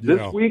Rams. Yeah.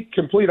 This week,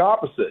 complete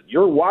opposite.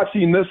 You're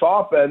watching this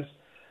offense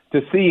to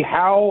see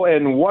how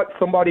and what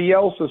somebody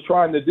else is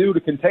trying to do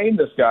to contain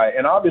this guy.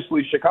 And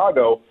obviously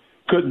Chicago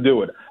couldn't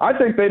do it. I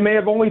think they may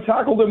have only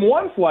tackled him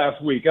once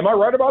last week. Am I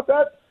right about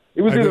that?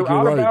 It was either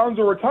out of bounds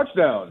or a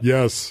touchdown.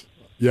 Yes.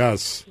 Wow.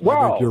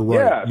 I think you're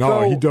right.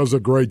 Yeah, he does a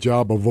great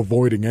job of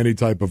avoiding any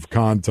type of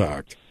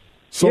contact.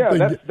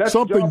 That's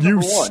something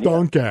you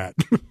stunk at.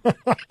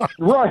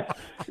 Right.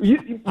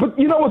 But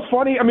you know what's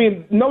funny?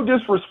 No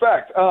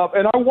disrespect.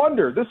 And I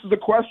wonder, this is a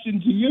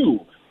question to you.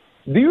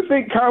 Do you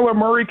think Kyler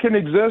Murray can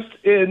exist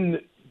in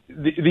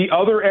the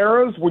other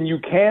eras when you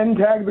can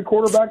tag the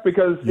quarterback?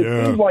 Because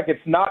it seems like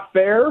it's not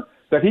fair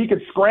that he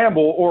could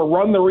scramble or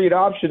run the read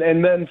option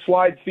and then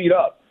slide feet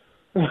up.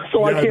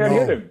 So I can't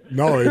hit him.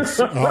 No, it's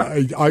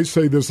I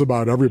say this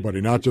about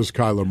everybody, not just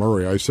Kyler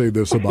Murray. I say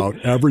this about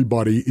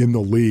everybody in the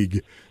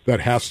league that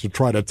has to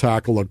try to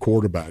tackle a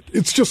quarterback.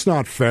 It's just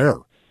not fair.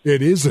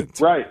 It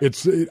isn't. Right.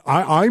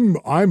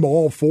 I'm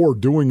all for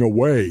doing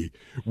away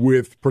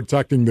with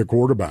protecting the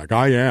quarterback.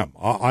 I am.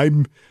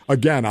 I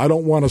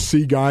don't want to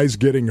see guys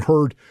getting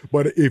hurt,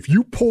 but if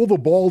you pull the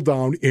ball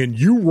down and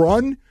you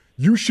run,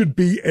 you should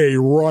be a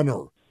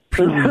runner.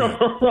 Period.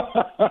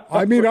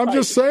 I'm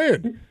just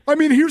saying.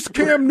 Here's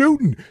Cam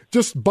Newton.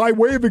 Just by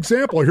way of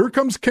example, here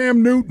comes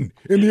Cam Newton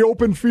in the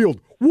open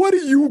field. What are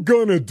you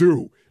going to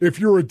do? If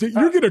you're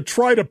going to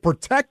try to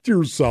protect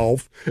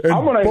yourself and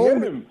I'm gonna hit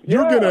him.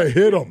 You're going to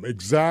hit him.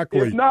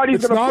 Exactly.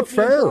 It's not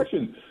fair.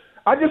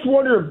 I just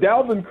wonder if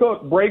Dalvin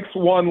Cook breaks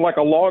one like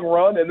a long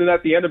run and then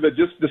at the end of it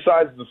just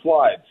decides to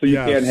slide so you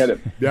can't hit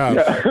him. Yes.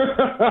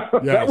 Yeah.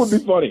 That would be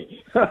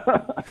funny.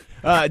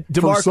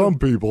 For some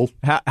people.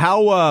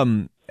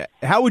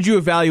 How would you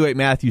evaluate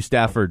Matthew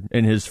Stafford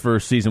in his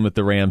first season with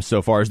the Rams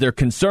so far? Is there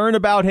concern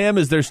about him?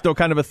 Is there still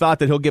kind of a thought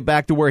that he'll get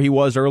back to where he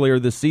was earlier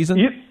this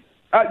season?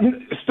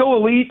 Still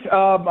elite.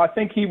 I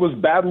think he was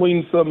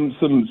battling some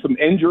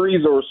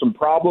injuries or some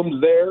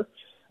problems there.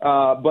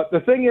 But the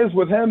thing is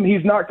with him,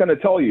 he's not going to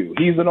tell you.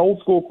 He's an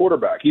old school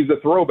quarterback. He's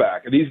a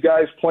throwback. These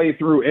guys play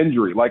through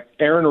injury. Like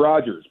Aaron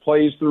Rodgers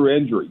plays through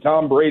injury.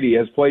 Tom Brady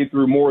has played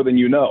through more than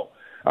you know.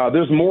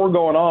 There's more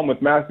going on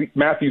with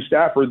Matthew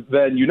Stafford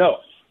than you know.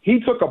 He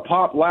took a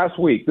pop last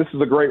week. This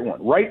is a great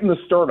one. Right in the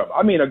sternum.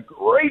 A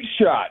great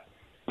shot.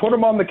 Put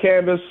him on the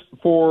canvas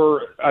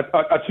for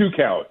a 2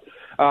 count.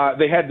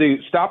 They had to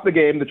stop the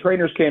game. The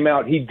trainers came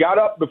out. He got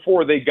up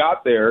before they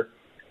got there,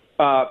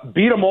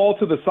 beat them all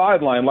to the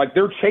sideline. Like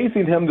they're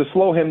chasing him to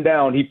slow him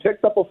down. He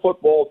picked up a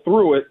football,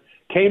 threw it,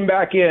 came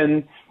back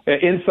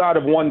inside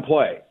of one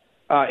play.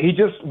 He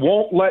just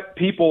won't let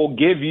people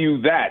give you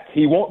that.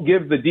 He won't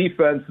give the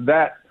defense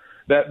that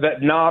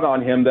nod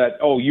on him that,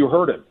 oh, you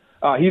hurt him.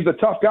 He's a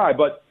tough guy,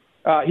 but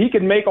he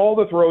can make all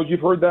the throws.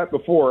 You've heard that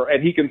before,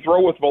 and he can throw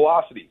with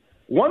velocity.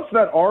 Once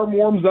that arm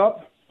warms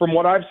up, from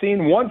what I've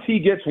seen, once he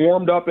gets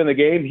warmed up in the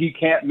game, he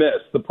can't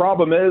miss. The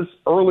problem is,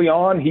 early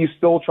on, he's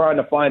still trying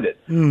to find it.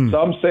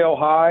 Some sail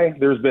high.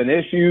 There's been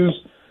issues.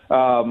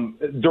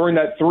 During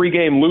that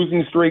 3-game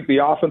losing streak, the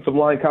offensive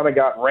line kind of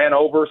got ran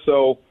over,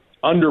 so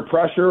under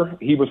pressure,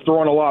 he was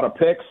throwing a lot of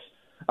picks.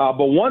 But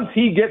once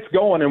he gets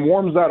going and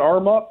warms that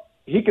arm up,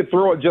 he could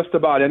throw it just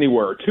about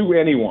anywhere, to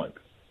anyone.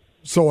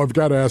 So I've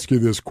got to ask you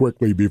this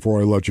quickly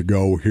before I let you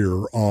go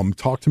here.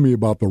 Talk to me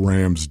about the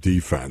Rams'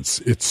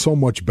 defense. It's so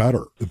much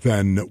better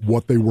than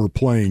what they were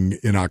playing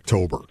in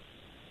October.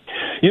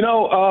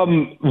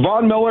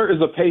 Von Miller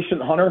is a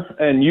patient hunter,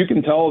 and you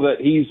can tell that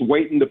he's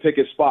waiting to pick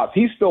his spots.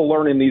 He's still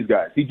learning these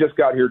guys. He just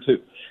got here, too.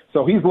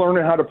 So he's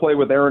learning how to play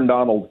with Aaron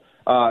Donald,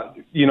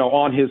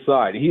 on his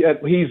side.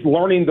 He's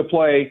learning to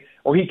play,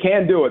 or he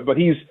can do it, but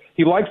he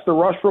likes to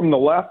rush from the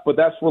left, but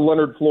that's where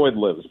Leonard Floyd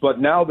lives. But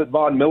now that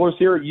Von Miller's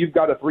here, you've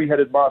got a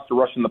 3-headed monster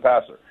rushing the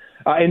passer.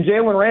 And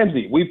Jalen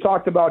Ramsey, we've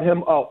talked about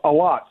him a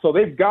lot. So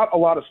they've got a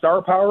lot of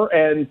star power,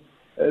 and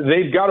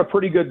they've got a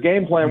pretty good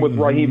game plan with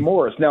Raheem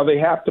Morris. Now they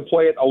have to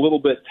play it a little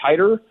bit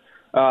tighter.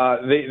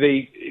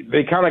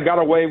 They kind of got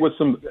away with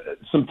some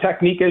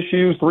technique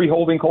issues, 3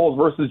 holding calls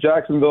versus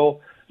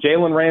Jacksonville.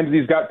 Jalen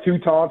Ramsey's got 2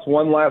 taunts,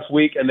 1 last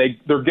week, and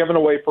they're giving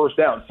away first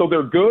downs. So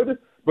they're good,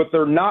 but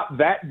they're not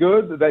that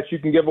good that you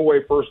can give away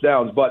first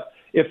downs. But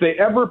if they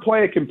ever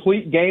play a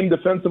complete game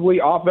defensively,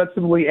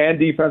 offensively, and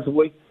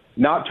defensively,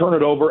 not turn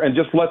it over and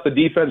just let the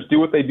defense do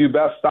what they do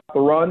best, stop the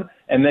run,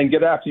 and then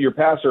get after your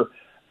passer,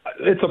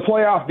 it's a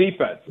playoff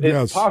defense.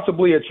 It's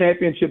possibly a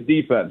championship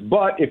defense.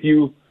 But if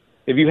you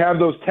have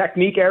those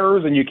technique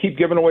errors and you keep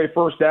giving away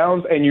first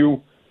downs and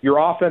your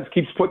offense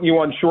keeps putting you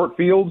on short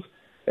fields,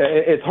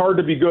 it's hard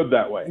to be good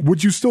that way.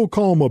 Would you still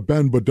call them a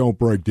bend but don't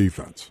break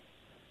defense?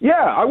 Yeah,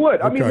 I would.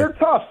 Okay. I mean, they're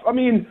tough. I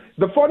mean,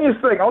 the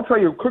funniest thing, I'll tell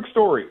you a quick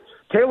story.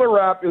 Taylor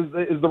Rapp is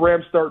the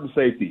Rams starting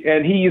safety,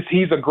 and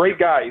he's a great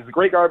guy. He's a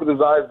great guy with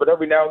his eyes, but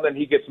every now and then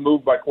he gets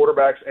moved by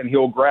quarterbacks, and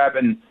he'll grab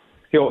and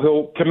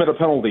he'll commit a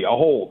penalty, a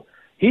hold.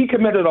 He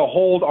committed a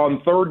hold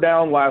on third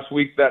down last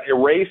week that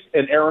erased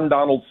an Aaron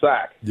Donald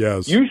sack.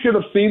 Yes. You should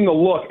have seen the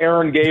look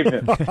Aaron gave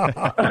him.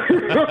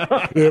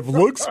 If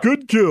looks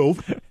good,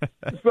 killed.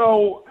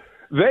 So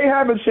they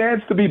have a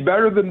chance to be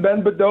better than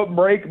bend but don't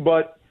break,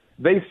 but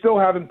they still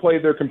haven't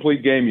played their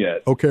complete game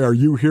yet. Okay, are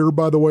you here,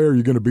 by the way? Are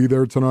you going to be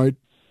there tonight?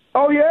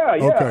 Oh, yeah.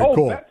 Okay,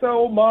 cool. That's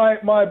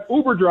my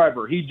Uber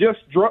driver. He just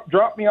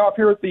dropped me off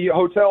here at the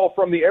hotel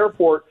from the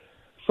airport,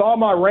 saw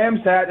my Rams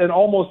hat, and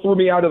almost threw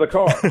me out of the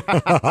car.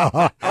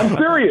 I'm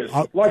serious.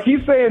 Like, he's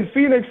saying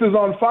Phoenix is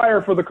on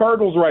fire for the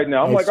Cardinals right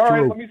now. I'm That's like, all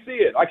right, true. let me see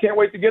it. I can't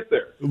wait to get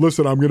there.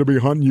 Listen, I'm going to be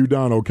hunting you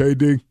down, okay,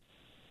 D?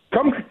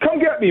 Come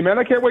get me, man.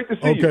 I can't wait to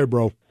see you. Okay,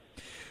 bro.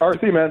 All right,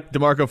 see you, man.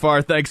 DeMarco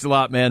Farr, thanks a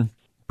lot, man.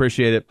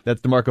 Appreciate it.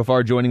 That's DeMarco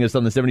Farr joining us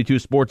on the 72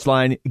 Sports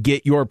Line.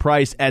 Get your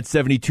price at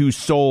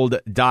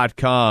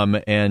 72sold.com.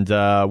 And,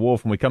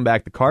 Wolf, when we come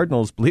back, the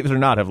Cardinals, believe it or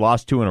not, have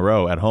lost 2 in a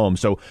row at home.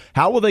 So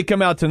how will they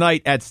come out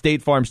tonight at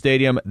State Farm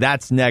Stadium?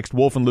 That's next.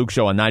 Wolf and Luke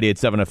Show on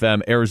 98.7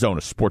 FM, Arizona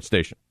Sports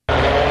Station.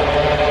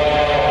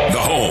 The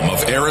home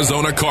of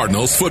Arizona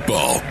Cardinals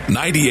football.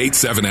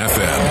 98.7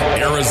 FM,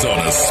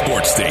 Arizona's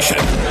sports station.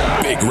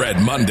 Big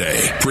Red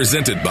Monday,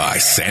 presented by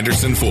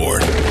Sanderson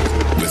Ford.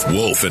 With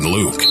Wolf and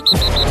Luke.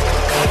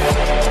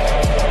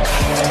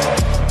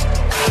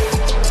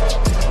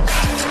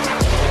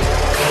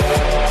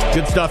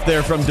 Good stuff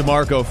there from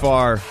DeMarco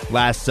Farr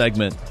last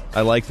segment.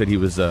 I like that he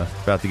was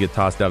about to get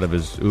tossed out of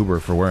his Uber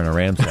for wearing a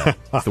Rams hat.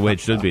 That's the way it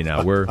should be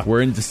now.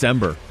 We're in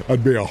December.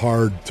 That'd be a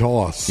hard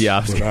toss for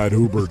that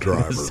Uber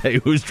driver. Say,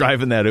 who's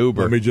driving that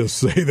Uber? Let me just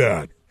say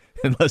that.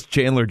 Unless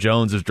Chandler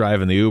Jones is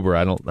driving the Uber,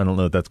 I don't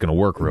know if that's going to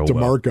work real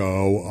well.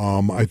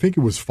 DeMarco, I think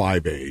it was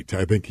 5'8".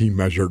 I think he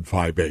measured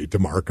 5'8".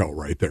 DeMarco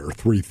right there,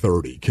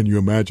 330. Can you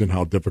imagine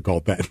how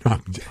difficult that?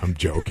 I'm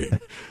joking,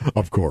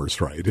 of course,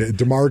 right?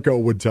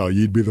 DeMarco would tell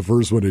you he'd be the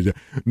first one to,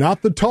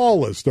 not the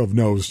tallest of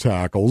nose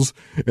tackles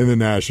in the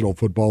National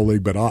Football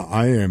League, but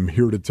I am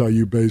here to tell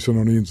you,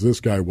 Basinonians,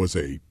 this guy was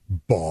a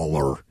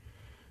baller.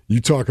 You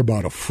talk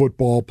about a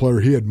football player.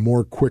 He had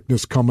more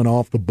quickness coming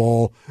off the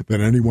ball than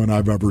anyone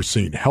I've ever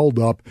seen. Held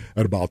up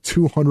at about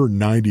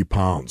 290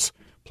 pounds.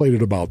 Played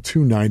at about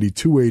 290,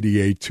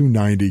 288,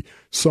 290,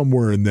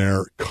 somewhere in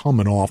there,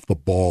 coming off the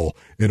ball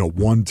in a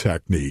one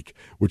technique,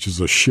 which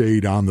is a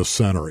shade on the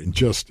center, and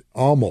just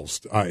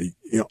almost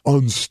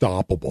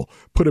unstoppable.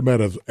 Put him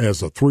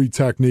as a 3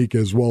 technique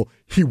as well.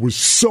 He was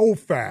so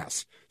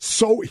fast.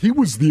 He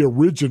was the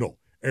original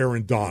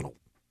Aaron Donald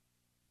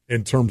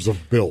in terms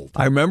of build.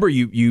 I remember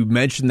you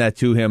mentioned that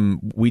to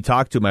him. We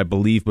talked to him, I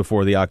believe,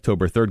 before the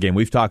October 3rd game.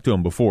 We've talked to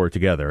him before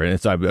together,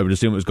 and I would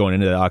assume it was going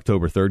into the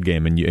October 3rd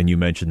game, and you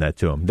mentioned that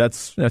to him.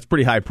 That's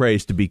pretty high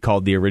praise to be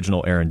called the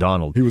original Aaron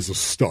Donald. He was a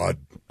stud.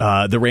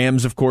 The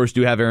Rams, of course,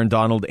 do have Aaron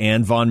Donald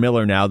and Von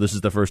Miller now. This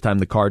is the first time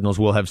the Cardinals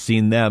will have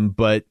seen them.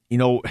 But,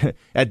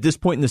 at this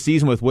point in the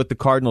season with what the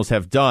Cardinals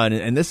have done,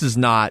 and this is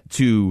not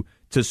to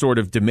sort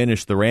of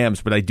diminish the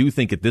Rams, but I do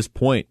think at this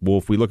point,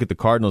 Wolf, we look at the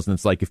Cardinals and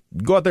it's like, if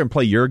you go out there and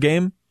play your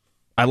game,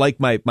 I like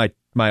my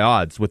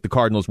odds with the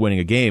Cardinals winning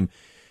a game.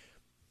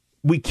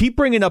 We keep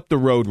bringing up the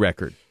road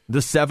record, the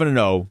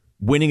 7-0,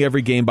 winning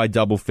every game by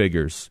double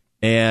figures.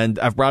 And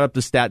I've brought up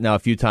the stat now a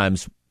few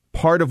times.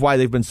 Part of why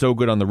they've been so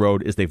good on the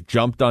road is they've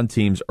jumped on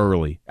teams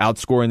early,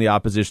 outscoring the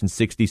opposition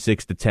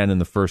 66-10 in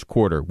the first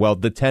quarter. Well,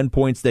 the 10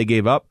 points they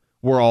gave up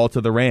were all to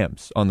the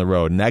Rams on the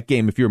road. In that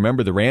game, if you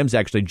remember, the Rams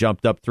actually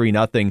jumped up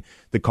 3-0.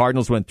 The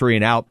Cardinals went 3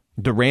 and out.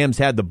 The Rams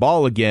had the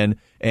ball again,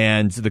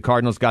 and the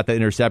Cardinals got that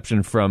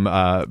interception from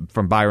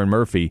Byron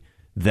Murphy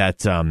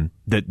that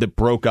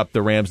broke up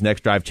the Rams'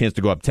 next drive, chance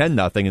to go up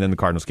 10-0, and then the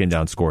Cardinals came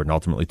down, scored, and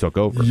ultimately took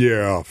over.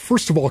 Yeah.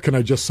 First of all, can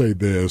I just say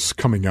this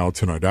coming out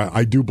tonight?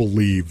 I do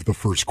believe the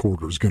first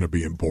quarter is going to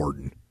be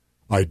important.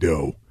 I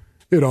do.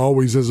 It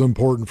always is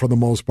important for the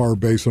most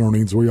part,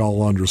 Basinonians. We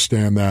all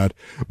understand that.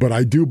 But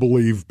I do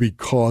believe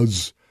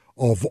because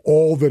of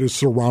all that is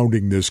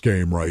surrounding this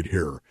game right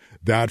here,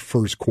 that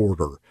first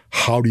quarter,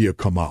 how do you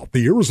come out?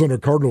 The Arizona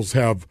Cardinals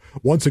have,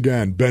 once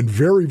again, been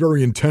very,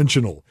 very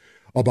intentional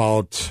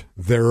about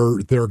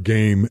their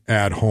game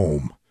at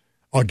home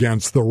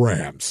against the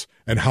Rams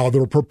and how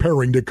they're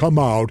preparing to come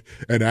out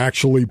and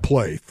actually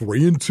play.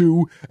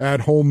 3-2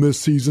 at home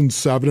this season,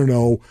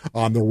 7-0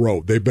 on the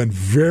road. They've been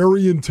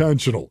very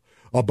intentional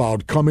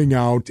about coming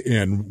out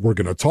and we're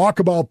going to talk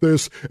about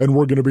this and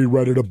we're going to be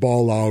ready to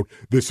ball out.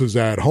 This is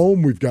at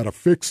home. We've got to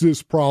fix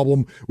this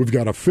problem. We've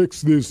got to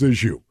fix this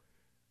issue.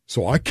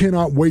 So I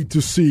cannot wait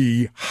to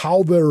see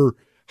how their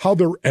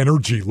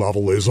energy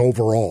level is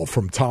overall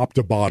from top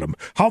to bottom,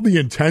 how the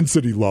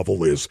intensity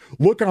level is.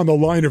 Look on the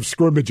line of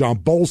scrimmage on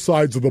both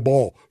sides of the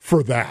ball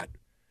for that.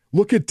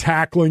 Look at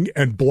tackling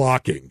and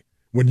blocking.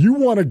 When you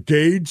want to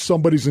gauge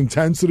somebody's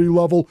intensity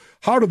level,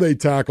 how do they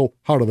tackle?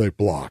 How do they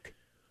block?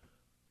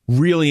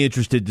 Really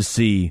interested to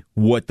see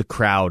what the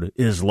crowd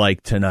is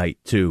like tonight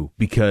too,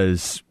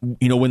 because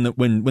when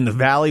the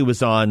Valley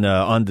was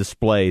on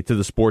display to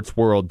the sports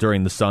world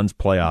during the Suns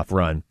playoff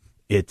run,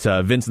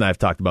 Vince and I have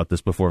talked about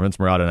this before. Vince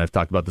Marotta and I have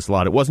talked about this a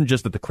lot. It wasn't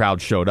just that the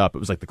crowd showed up. It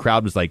was like the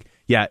crowd was like,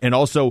 yeah. And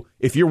also,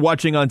 if you're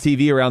watching on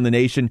TV around the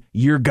nation,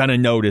 you're going to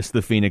notice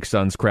the Phoenix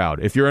Suns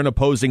crowd. If you're an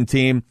opposing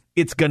team,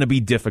 it's going to be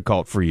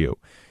difficult for you.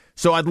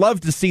 So I'd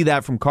love to see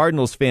that from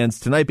Cardinals fans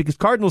tonight, because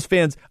Cardinals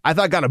fans, I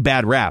thought, got a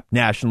bad rap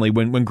nationally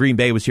when Green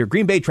Bay was here.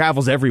 Green Bay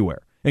travels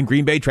everywhere. And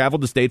Green Bay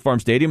traveled to State Farm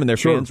Stadium, and their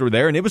fans were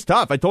there, and it was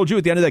tough. I told you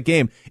at the end of that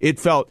game, it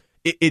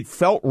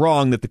felt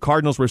wrong that the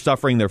Cardinals were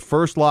suffering their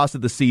first loss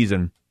of the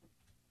season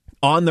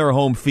on their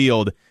home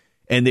field,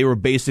 and they were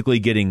basically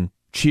getting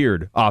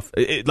cheered off.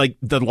 Like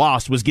the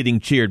loss was getting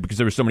cheered because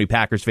there were so many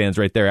Packers fans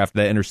right there after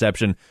that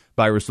interception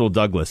by Rasul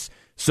Douglas.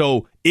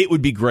 So it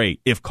would be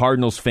great if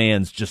Cardinals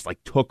fans just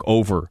took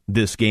over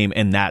this game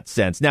in that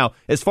sense. Now,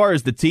 as far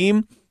as the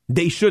team,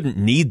 they shouldn't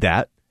need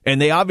that,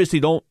 and they obviously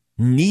don't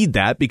need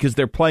that because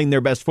they're playing their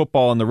best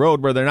football on the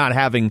road where they're not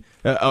having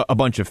a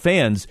bunch of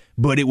fans,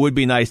 but it would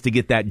be nice to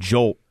get that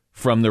jolt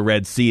from the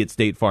Red Sea at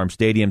State Farm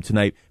Stadium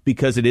tonight,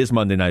 because it is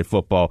Monday Night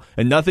Football,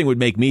 and nothing would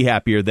make me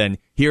happier than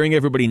hearing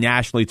everybody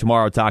nationally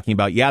tomorrow talking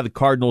about, the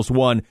Cardinals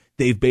won,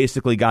 they've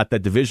basically got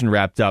that division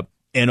wrapped up,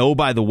 and oh,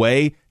 by the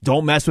way,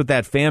 don't mess with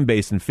that fan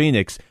base in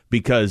Phoenix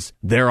because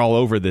they're all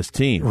over this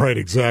team. Right,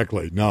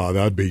 exactly. No,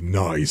 that'd be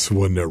nice,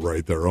 wouldn't it,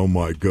 right there? Oh,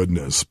 my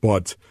goodness.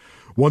 But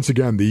once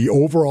again, the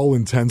overall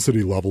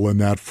intensity level in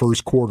that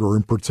first quarter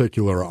in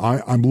particular,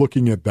 I'm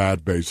looking at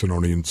that,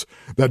 Basinonians.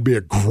 That'd be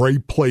a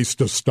great place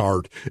to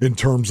start in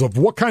terms of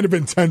what kind of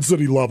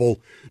intensity level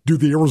do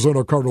the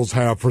Arizona Cardinals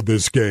have for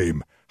this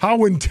game?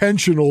 How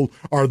intentional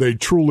are they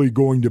truly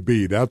going to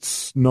be?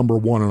 That's number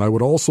one. And I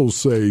would also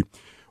say,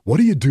 what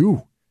do you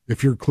do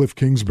if you're Cliff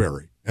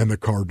Kingsbury and the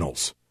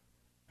Cardinals?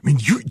 I mean,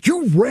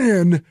 you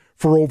ran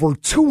for over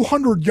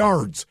 200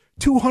 yards,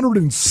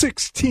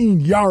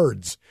 216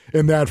 yards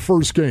in that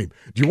first game.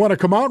 Do you want to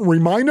come out and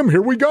remind them?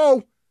 Here we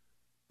go.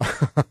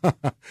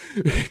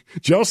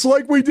 Just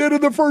like we did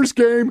in the first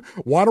game.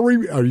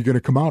 Are you going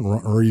to come out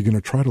or are you going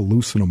to try to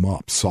loosen them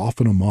up,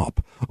 soften them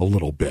up a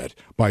little bit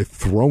by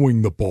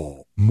throwing the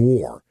ball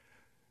more?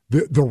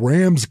 The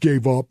Rams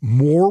gave up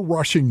more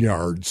rushing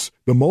yards,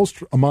 the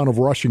most amount of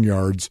rushing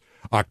yards,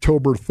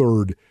 October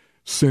 3rd,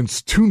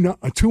 since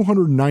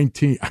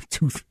 219. I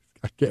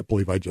can't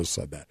believe I just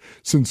said that.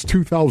 Since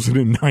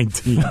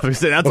 2019.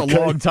 That's a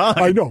long time.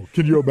 I know.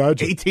 Can you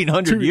imagine?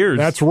 1,800 years.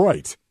 That's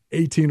right.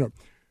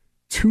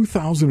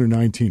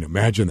 2019.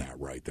 Imagine that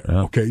right there.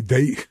 Yeah. Okay.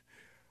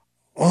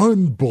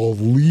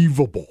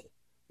 Unbelievable.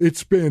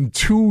 It's been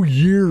 2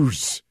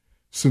 years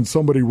since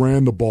somebody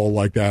ran the ball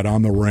like that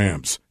on the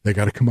Rams. They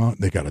got to come out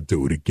and they got to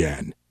do it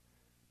again.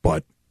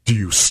 But do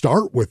you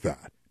start with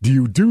that? Do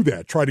you do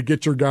that? Try to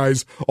get your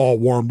guys all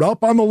warmed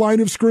up on the line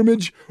of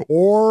scrimmage,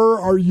 or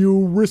are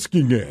you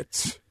risking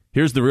it?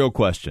 Here's the real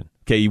question.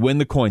 Okay, you win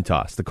the coin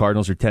toss. The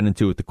Cardinals are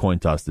 10-2 at the coin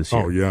toss this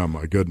year. Oh, yeah,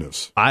 my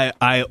goodness.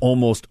 I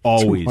almost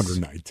always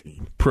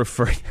 219.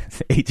 prefer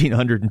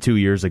 1,802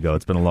 years ago.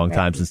 It's been a long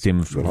time since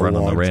teams have run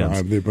on the Rams.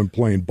 Time. They've been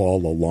playing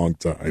ball a long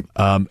time.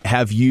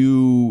 Have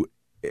you,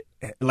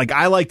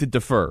 I like to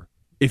defer.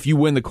 If you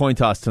win the coin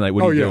toss tonight,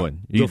 what are you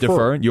doing? Are you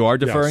deferring? You are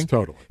deferring? Yes,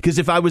 totally. Because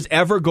if I was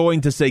ever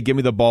going to say, give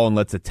me the ball and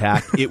let's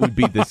attack, it would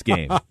be this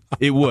game.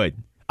 It would.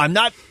 I'm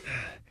not.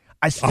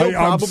 I'm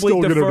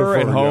still defer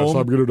at home. Yes,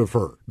 I'm going to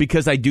defer.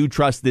 Because I do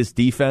trust this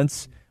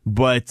defense,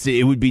 but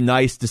it would be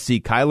nice to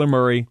see Kyler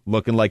Murray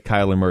looking like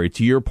Kyler Murray.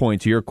 To your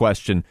point, to your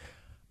question,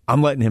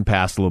 I'm letting him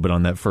pass a little bit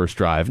on that first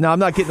drive. Now, I'm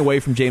not getting away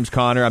from James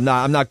Conner. I'm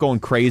not going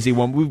crazy.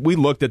 When we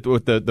looked at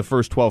what the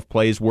first 12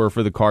 plays were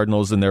for the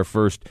Cardinals in their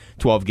first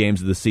 12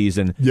 games of the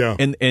season. Yeah.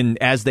 And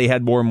as they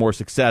had more and more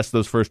success,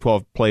 those first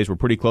 12 plays were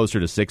pretty closer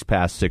to 6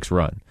 pass, 6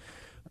 run.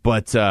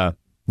 But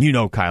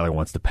Kyler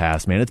wants to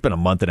pass, man. It's been a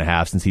month and a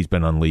half since he's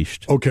been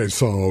unleashed. Okay,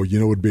 so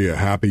it would be a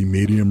happy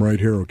medium right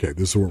here. Okay,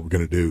 this is what we're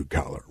going to do,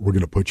 Kyler. We're going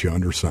to put you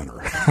under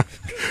center.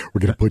 We're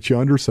going to put you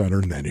under center,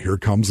 and then here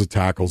comes the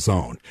tackle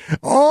zone.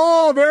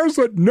 Oh,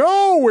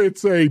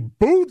 it's a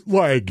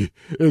bootleg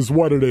is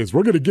what it is.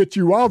 We're going to get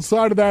you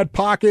outside of that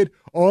pocket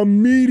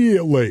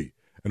immediately.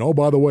 And oh,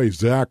 by the way,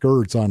 Zach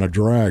Ertz on a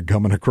drag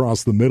coming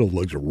across the middle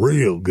looks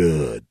real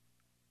good.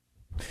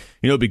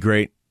 It'd be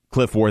great.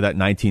 Cliff wore that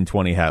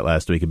 1920 hat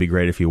last week. It'd be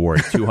great if he wore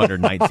a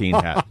 219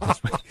 hat.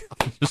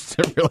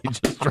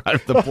 just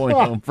drive the point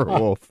home for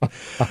Wolf.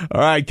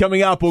 All right,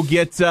 coming up, we'll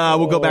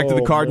go back to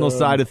the Cardinals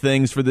side of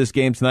things for this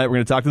game tonight. We're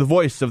going to talk to the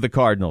voice of the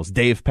Cardinals,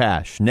 Dave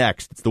Pasch.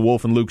 Next, it's the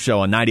Wolf and Luke Show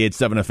on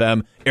 98.7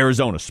 FM,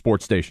 Arizona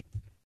Sports Station.